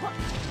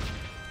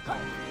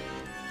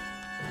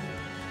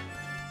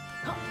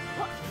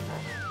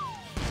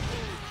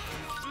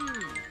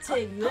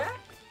 Take that.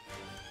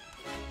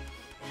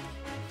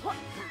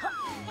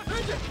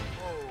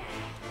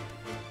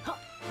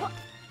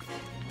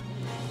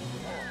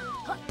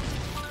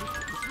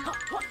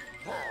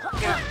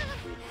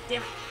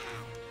 Damn it.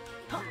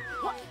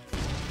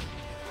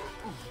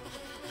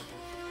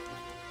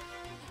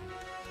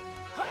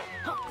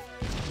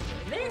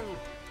 There.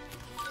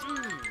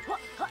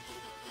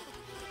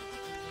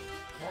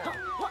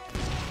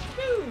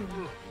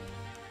 Boom.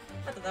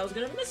 I thought I was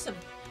gonna miss him.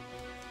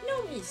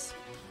 No miss.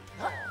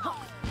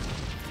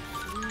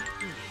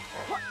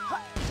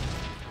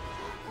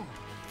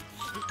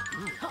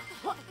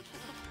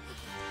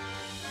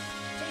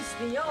 Chase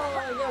me all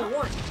you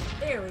want.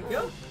 There we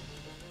go.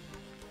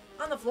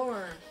 On the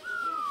floor.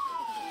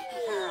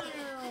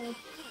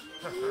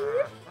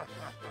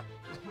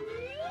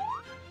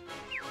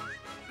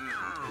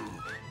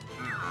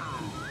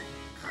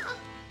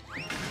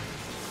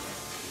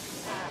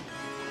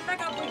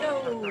 Back up we go.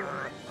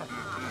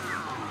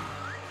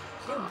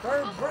 You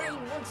bird brain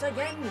once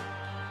again.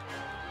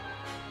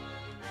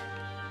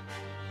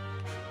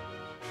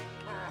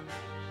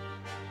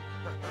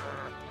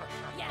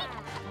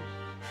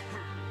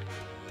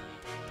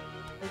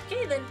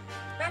 Okay then,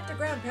 back to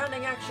ground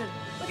pounding action.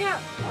 Look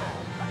out!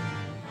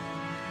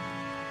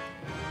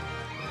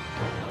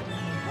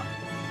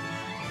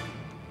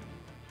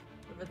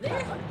 Over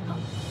there.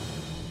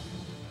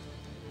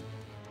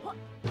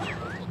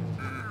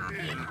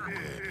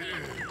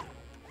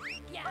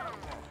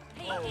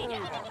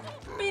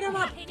 Beat him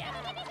up!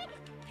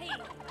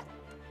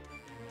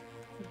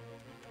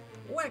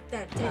 Whack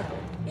that tail.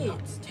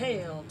 It's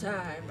tail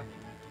time.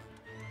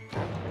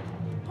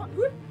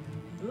 Whoop.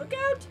 Look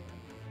out!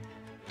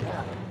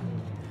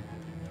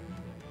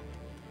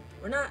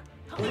 We're not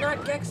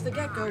Gex the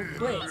Gecko,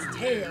 but it's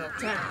tail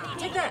time.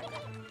 Take that!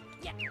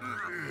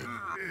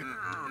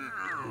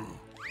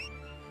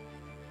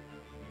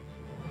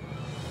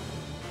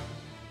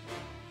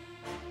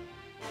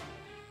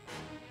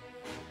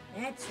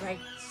 That's right,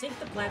 sink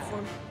the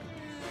platform.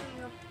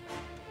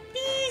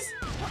 Bees!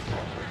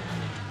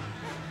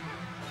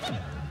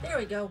 There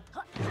we go.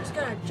 Just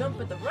gotta jump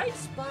at the right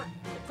spot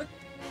and quick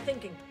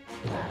thinking.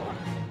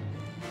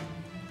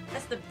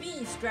 That's the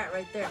bee strat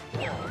right there.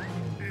 Bee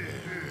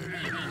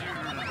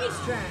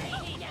strat.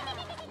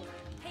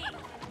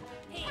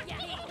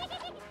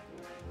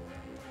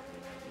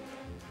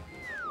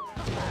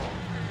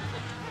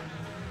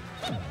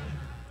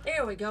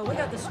 There we go. We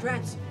got the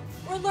strats.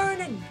 We're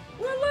learning.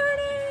 We're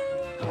learning.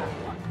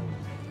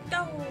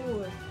 Go.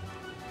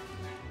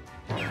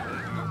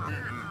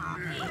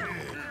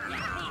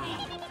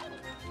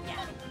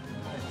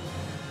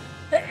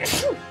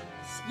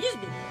 Excuse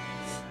me.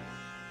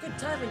 Good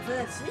timing for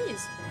that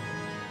sneeze.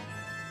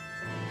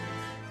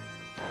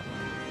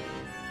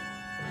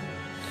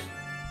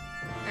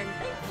 And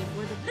thank you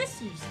for the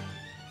blessings.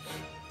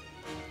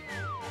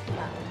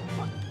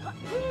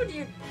 Oh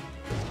dear.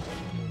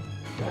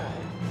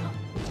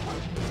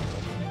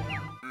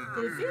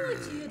 Did it feel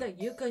like to you that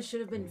Yooka should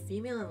have been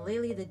female and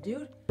Laylee the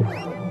dude?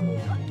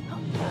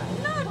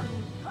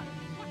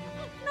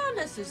 Not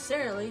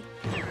necessarily.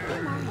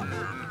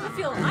 I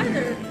feel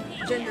either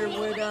gender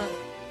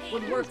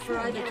would work for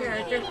either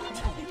character.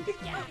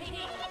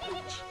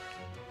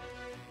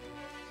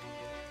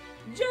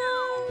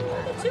 Joe,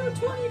 the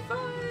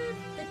 225!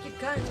 Thank you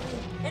kindly,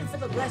 and for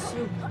the bless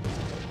you.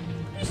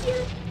 Appreciate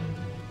it.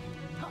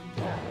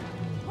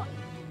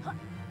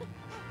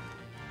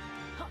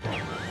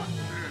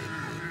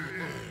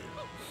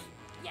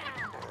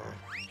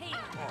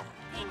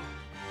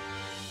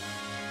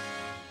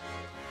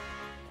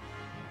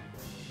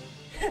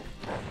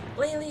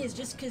 Laylee is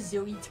just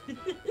Kazooie.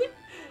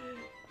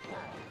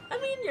 I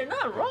mean, you're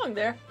not wrong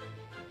there.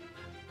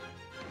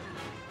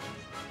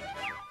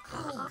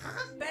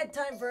 Bad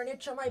time for an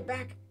itch on my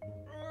back.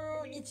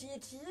 Itchy,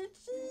 itchy,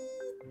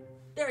 itchy.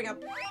 There we go.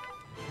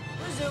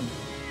 Resume.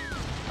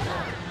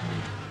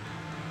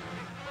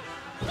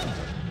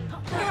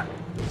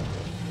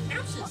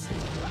 Ouches.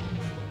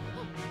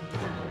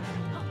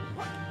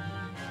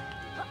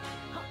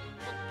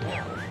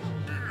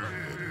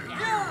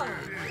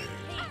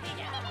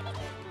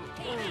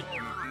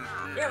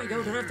 There we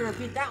go, don't have to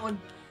repeat that one.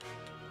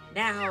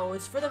 Now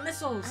it's for the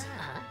missiles.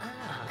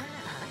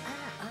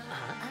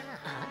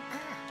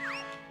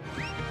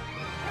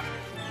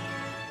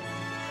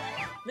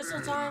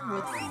 Missile time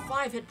with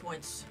 5 hit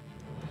points.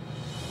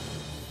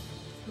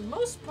 For the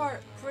most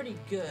part, pretty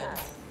good.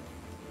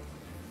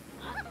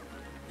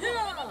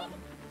 Yeah!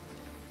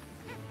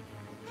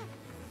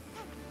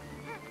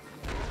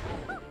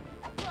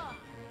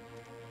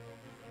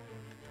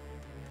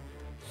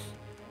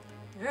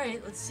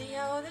 Alright, let's see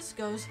how this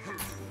goes.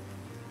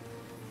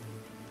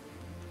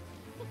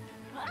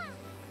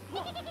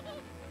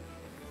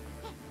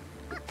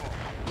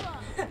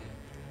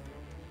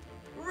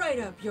 Right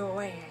up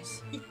your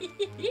ass.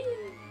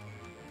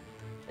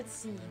 Let's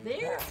see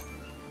there.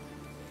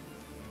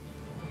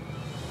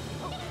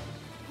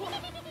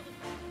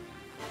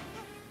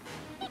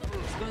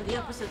 Let's go to the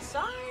opposite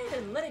side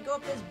and let it go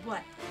up his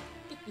butt.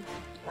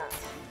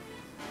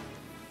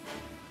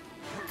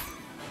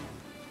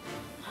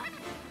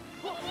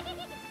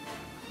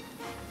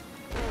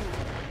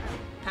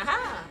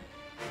 Haha!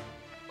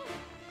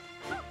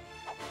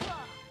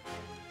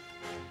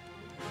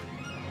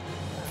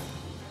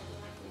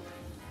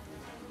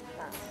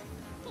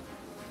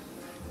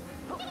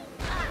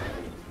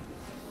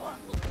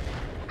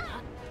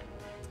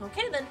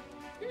 Okay then.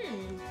 Yeah,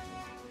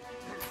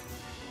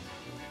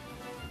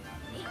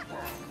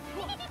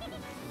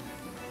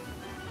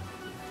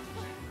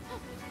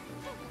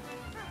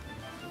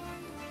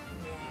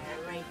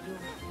 right, you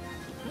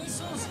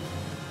missiles.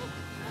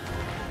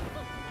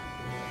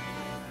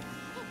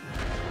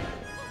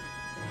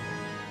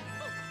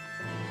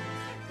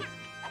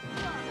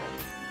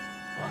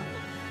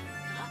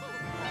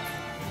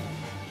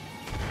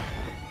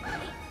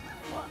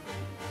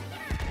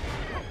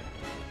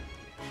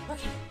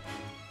 Okay.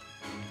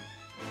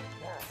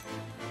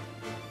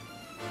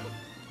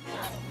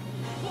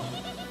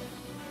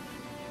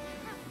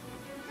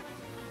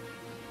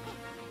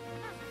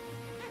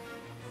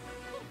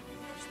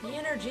 There's the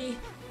energy.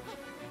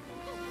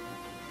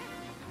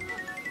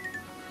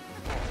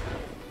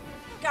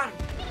 Got him.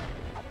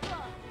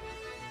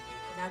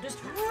 Now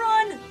just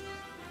run!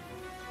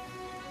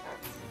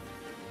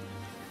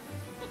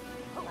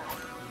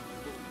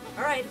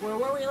 Alright,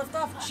 where we left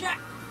off? Check!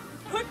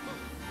 Hut.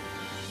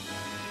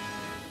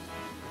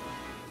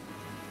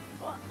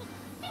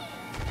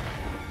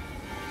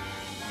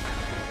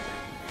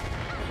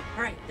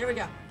 Alright, there we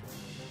go.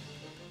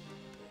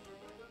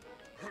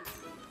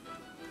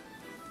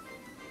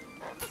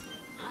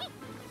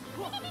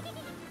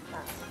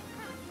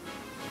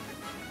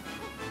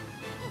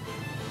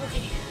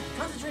 Okay,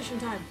 concentration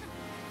time.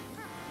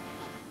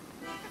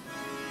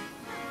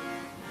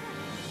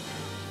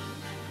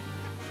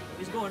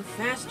 He's going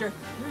faster.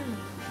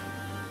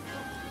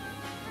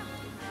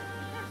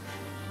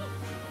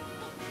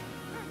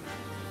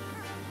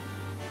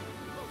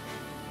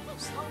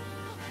 Slow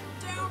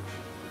down.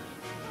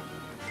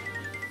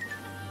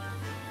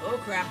 Oh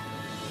crap.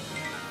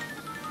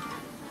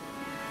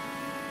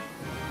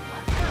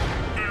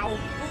 Ow.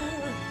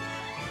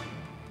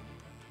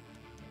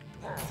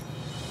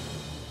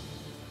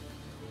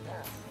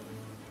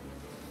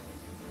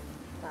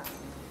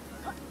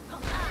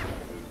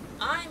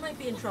 I might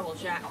be in trouble,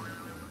 chat.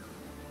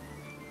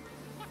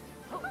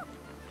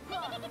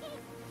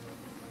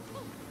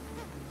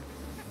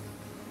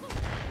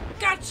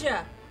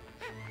 Gotcha!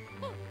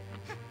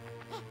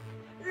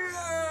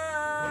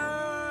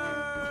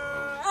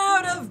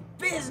 Out of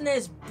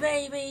business,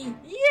 baby!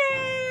 Yay!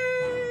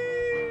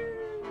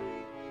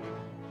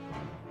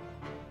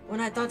 When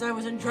I thought I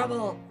was in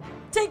trouble,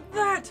 take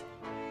that!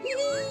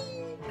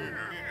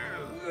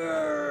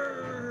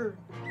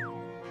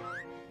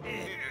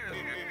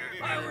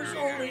 I was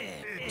only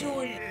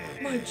doing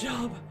my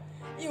job,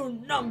 you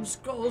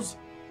numbskulls.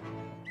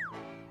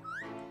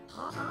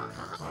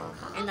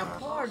 And a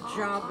poor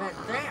job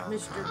at that,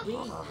 Mr. D.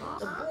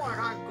 The board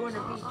aren't going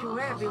to be too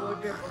happy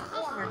with your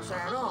performance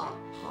at all.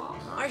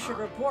 I should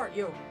report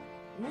you.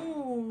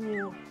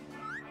 Ooh.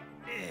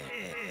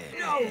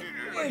 No,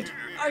 wait,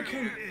 I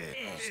can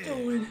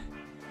still win.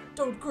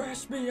 Don't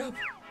grass me up.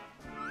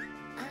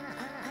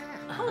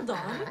 Hold on,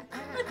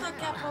 I thought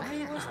Capital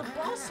B was the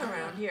boss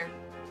around here.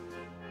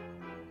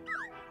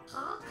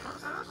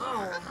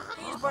 Oh,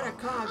 he's but a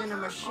cog in a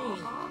machine.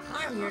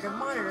 I'm here to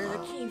monitor the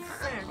key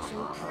facts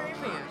and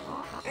trivia,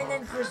 and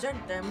then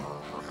present them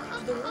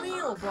to the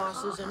real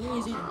bosses in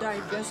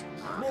easy-to-digest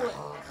bullet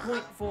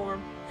point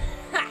form.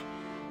 Ha!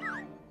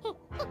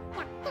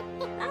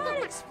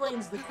 That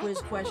explains the quiz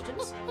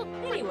questions.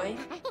 Anyway,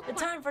 the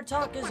time for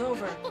talk is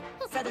over.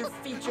 Feather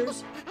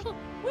features.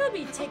 We'll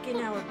be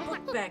taking our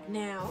book back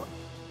now.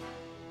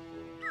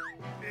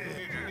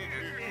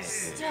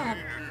 Stop!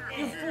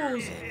 You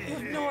fools! You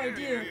have no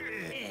idea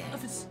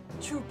of its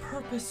true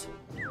purpose.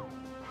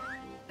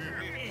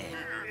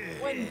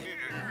 When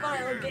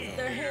Vile gets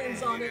their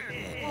hands on it,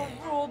 we'll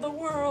rule the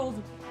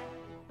world!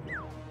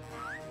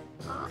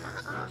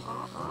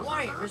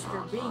 Quiet,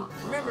 Mr. B.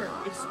 Remember,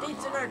 it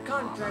states in our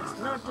contracts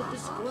not to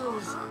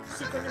disclose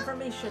secret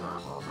information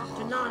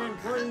to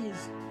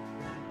non-employees.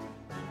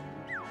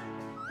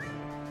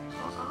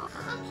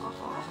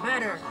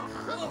 Matter,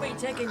 we'll be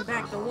taking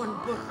back the one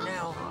book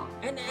now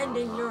and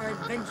ending your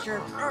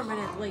adventure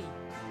permanently.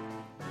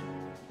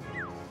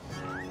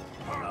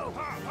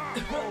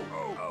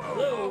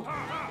 Hello?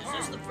 Is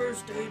this the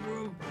first aid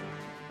room.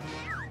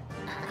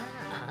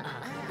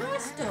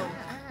 Blasto,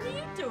 what are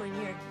you doing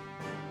here?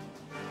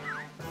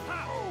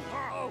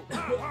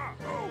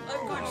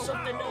 I've got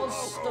something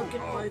else stuck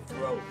in my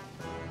throat.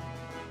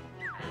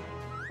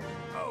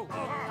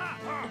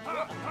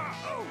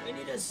 I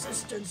need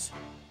assistance.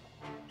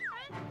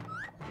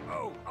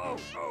 Oh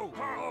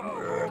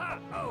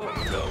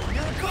no,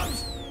 here it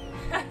comes!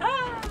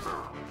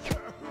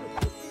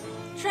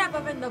 Trap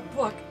him in the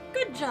book.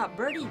 Good job,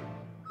 Birdie.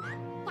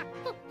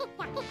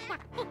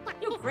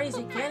 You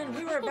crazy cannon,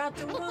 we were about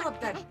to wall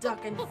up that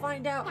duck and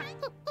find out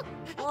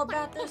all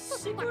about this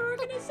secret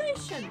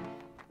organization.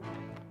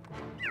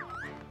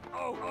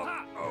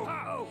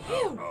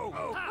 Phew,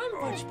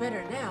 I'm much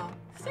better now.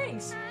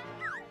 Thanks.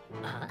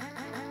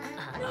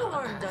 No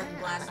harm done,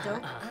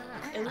 Blasto.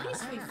 At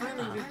least we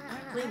finally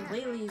reclaimed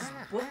Laylee's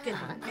book and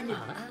ended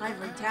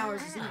Ivory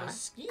Tower's evil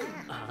scheme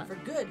for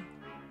good.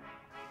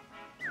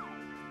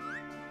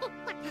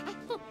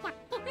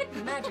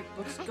 That magic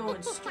book's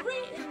going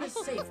straight in the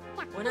safe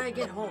when I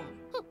get home.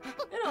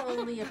 And I'll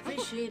only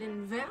appreciate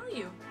and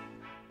value.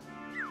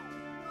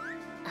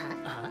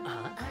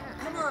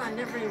 Come on,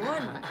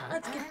 everyone.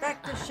 Let's get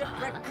back to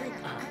Shipwreck Creek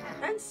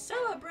and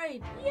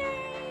celebrate.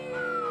 Yay!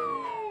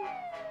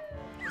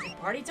 Is it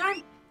party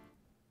time?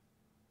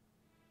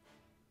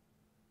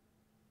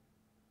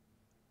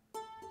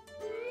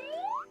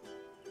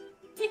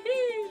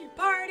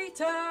 Party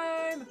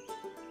time!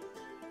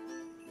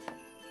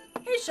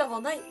 Hey,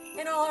 Shovel Knight,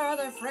 and all our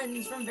other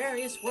friends from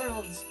various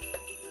worlds.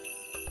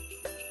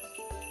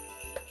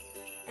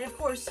 And of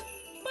course,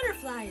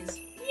 butterflies!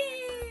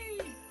 Yay!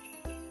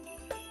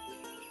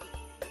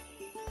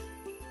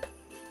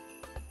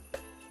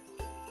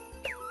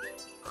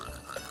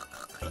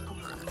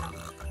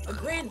 A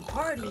grand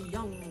party,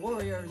 young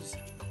warriors!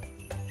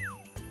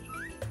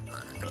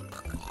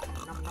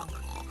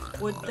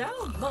 Would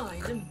thou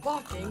mind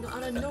embarking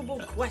on a noble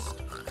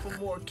quest for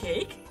more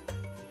cake?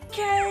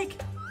 Cake!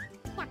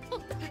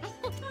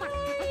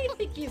 I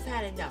think you've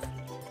had enough.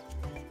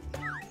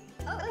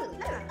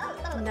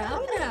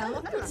 Now,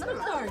 let's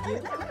not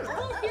argue. We're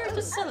all here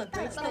to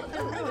celebrate the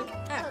heroic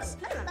acts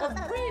of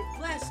brave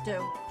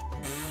Blasto.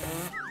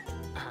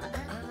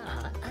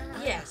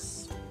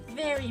 Yes,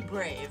 very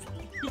brave.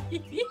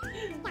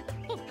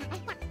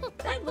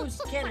 That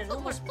loose cannon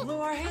almost blew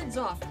our heads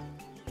off.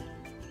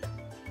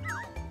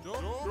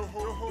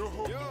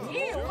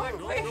 Yeah, one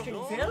question,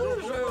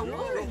 fellas.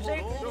 What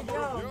exactly did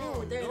y'all do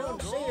with that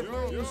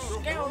unsavory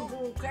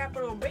scoundrel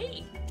capital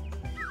B?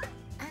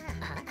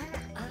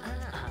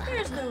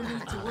 There's no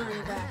need to worry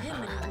about him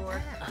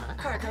anymore.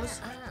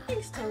 Cardos,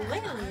 thanks to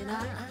Laylee and I,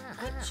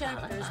 that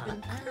chapter's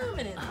been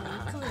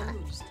permanently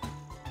closed.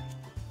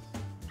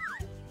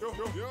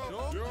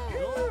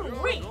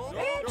 Wait,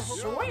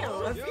 that's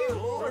swell. A few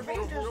more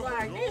adventures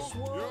like this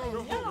one,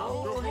 and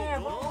y'all will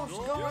have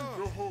almost gone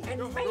and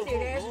made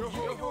it as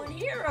genuine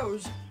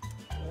heroes.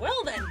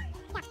 Well then.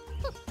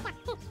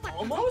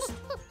 Almost?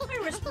 I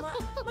risked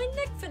my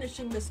neck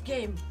finishing this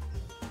game.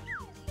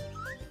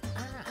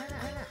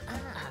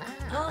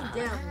 Calm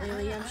down,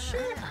 Laylee. I'm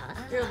sure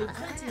there'll be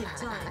plenty of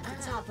time to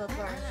top up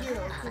our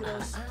hero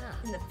kudos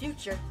in the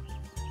future.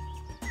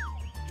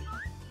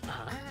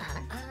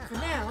 For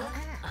now,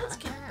 let's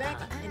get back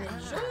and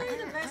enjoy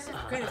the massive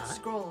credits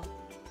scroll.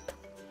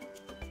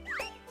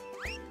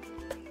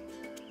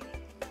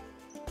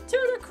 To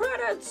the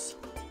credits!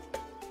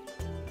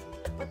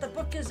 But the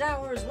book is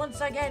ours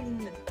once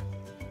again.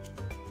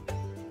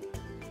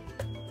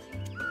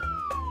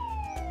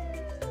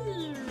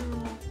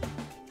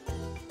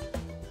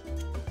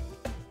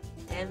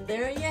 And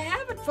there you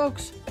have it,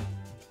 folks.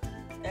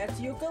 That's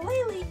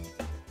Yooka-Laylee.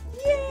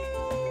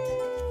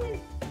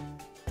 Yay!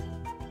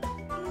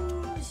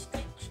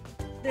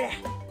 There.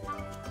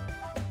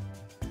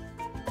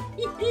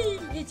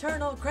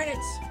 Eternal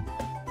credits.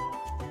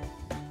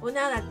 Well,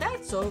 now that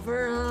that's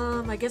over,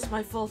 I guess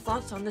my full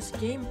thoughts on this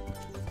game.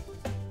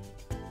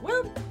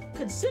 Well,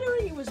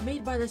 considering it was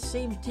made by the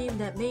same team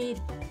that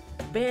made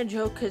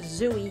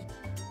Banjo-Kazooie,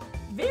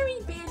 very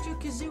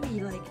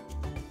Banjo-Kazooie-like.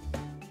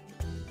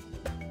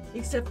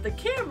 Except the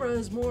camera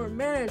is more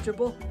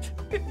manageable.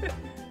 And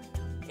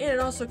it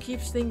also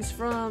keeps things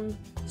from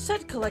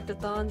set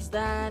collectathons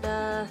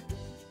that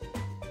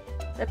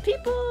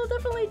people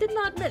definitely did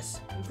not miss,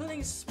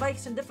 including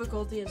spikes in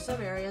difficulty in some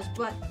areas,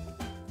 but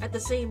at the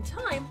same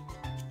time,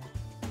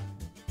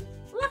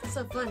 lots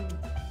of fun.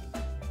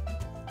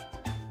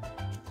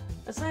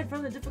 Aside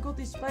from the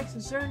difficulty spikes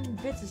in certain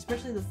bits,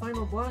 especially the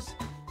final boss,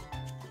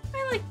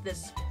 I liked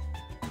this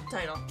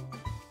title.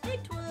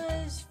 It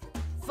was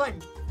fun.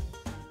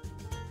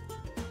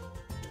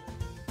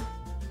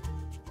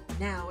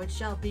 Now it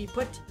shall be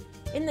put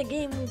in the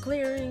game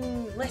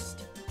clearing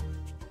list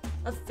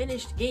of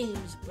finished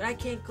games, but I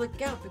can't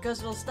click out because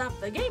it'll stop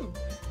the game.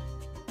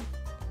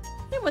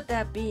 And with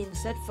that being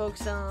said, folks,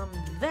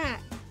 that'll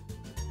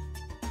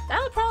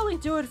probably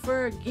do it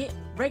for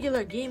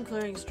regular game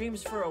clearing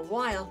streams for a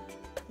while,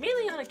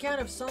 mainly on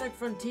account of Sonic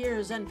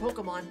Frontiers and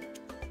Pokemon.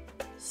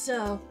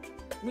 So,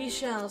 we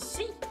shall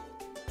see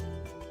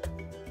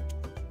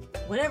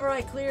Whenever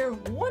I clear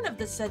one of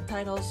the said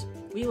titles,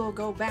 we will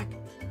go back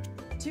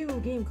to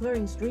game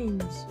clearing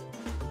streams.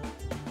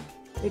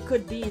 It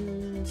could be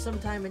in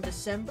sometime in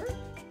December,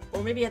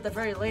 or maybe at the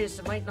very latest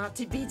it might not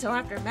be till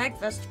after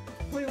MagFest.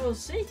 We will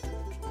see.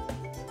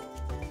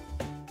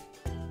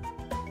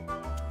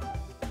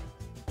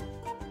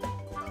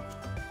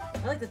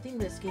 I like the theme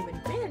of this game. In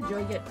PandaZ,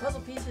 you get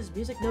puzzle pieces,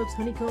 music notes,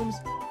 honeycombs.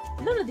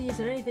 None of these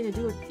have anything to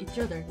do with each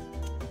other.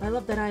 I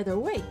love that either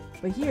way,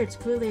 but here it's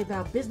clearly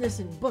about business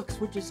and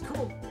books, which is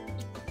cool.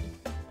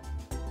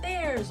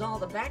 There's all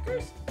the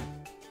backers.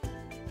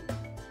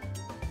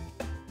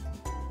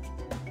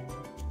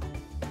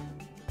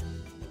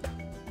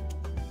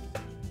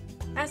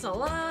 That's a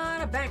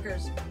lot of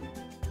backers.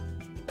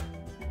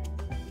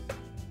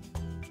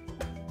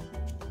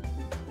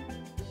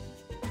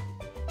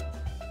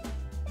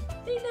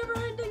 The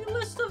never-ending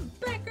list of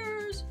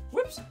backers.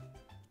 Whoops.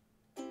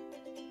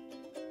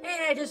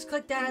 And I just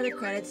clicked out of the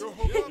credits.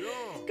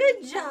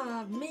 Good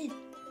job, me.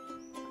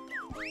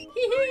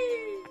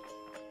 Hee-hee.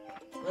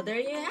 Well, there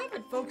you have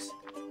it, folks.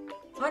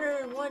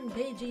 101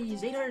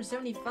 pages,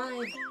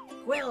 875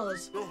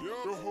 quills.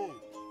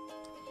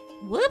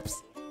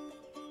 Whoops.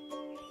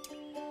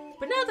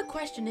 But now the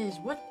question is,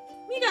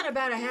 we got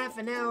about a half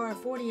an hour,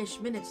 40-ish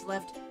minutes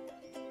left.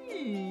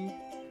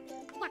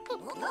 What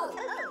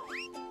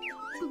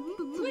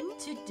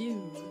to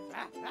do?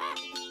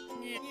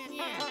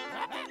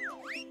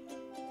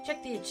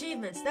 Check the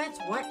achievements, that's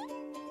what.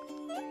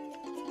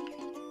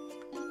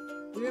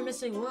 We were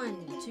missing 1,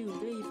 2,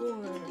 3,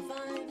 4,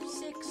 5,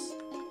 6,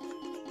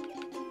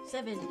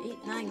 7,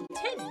 8, 9,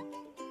 10.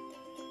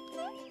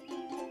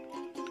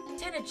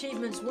 10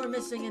 achievements we're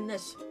missing in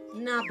this.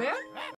 Not bad.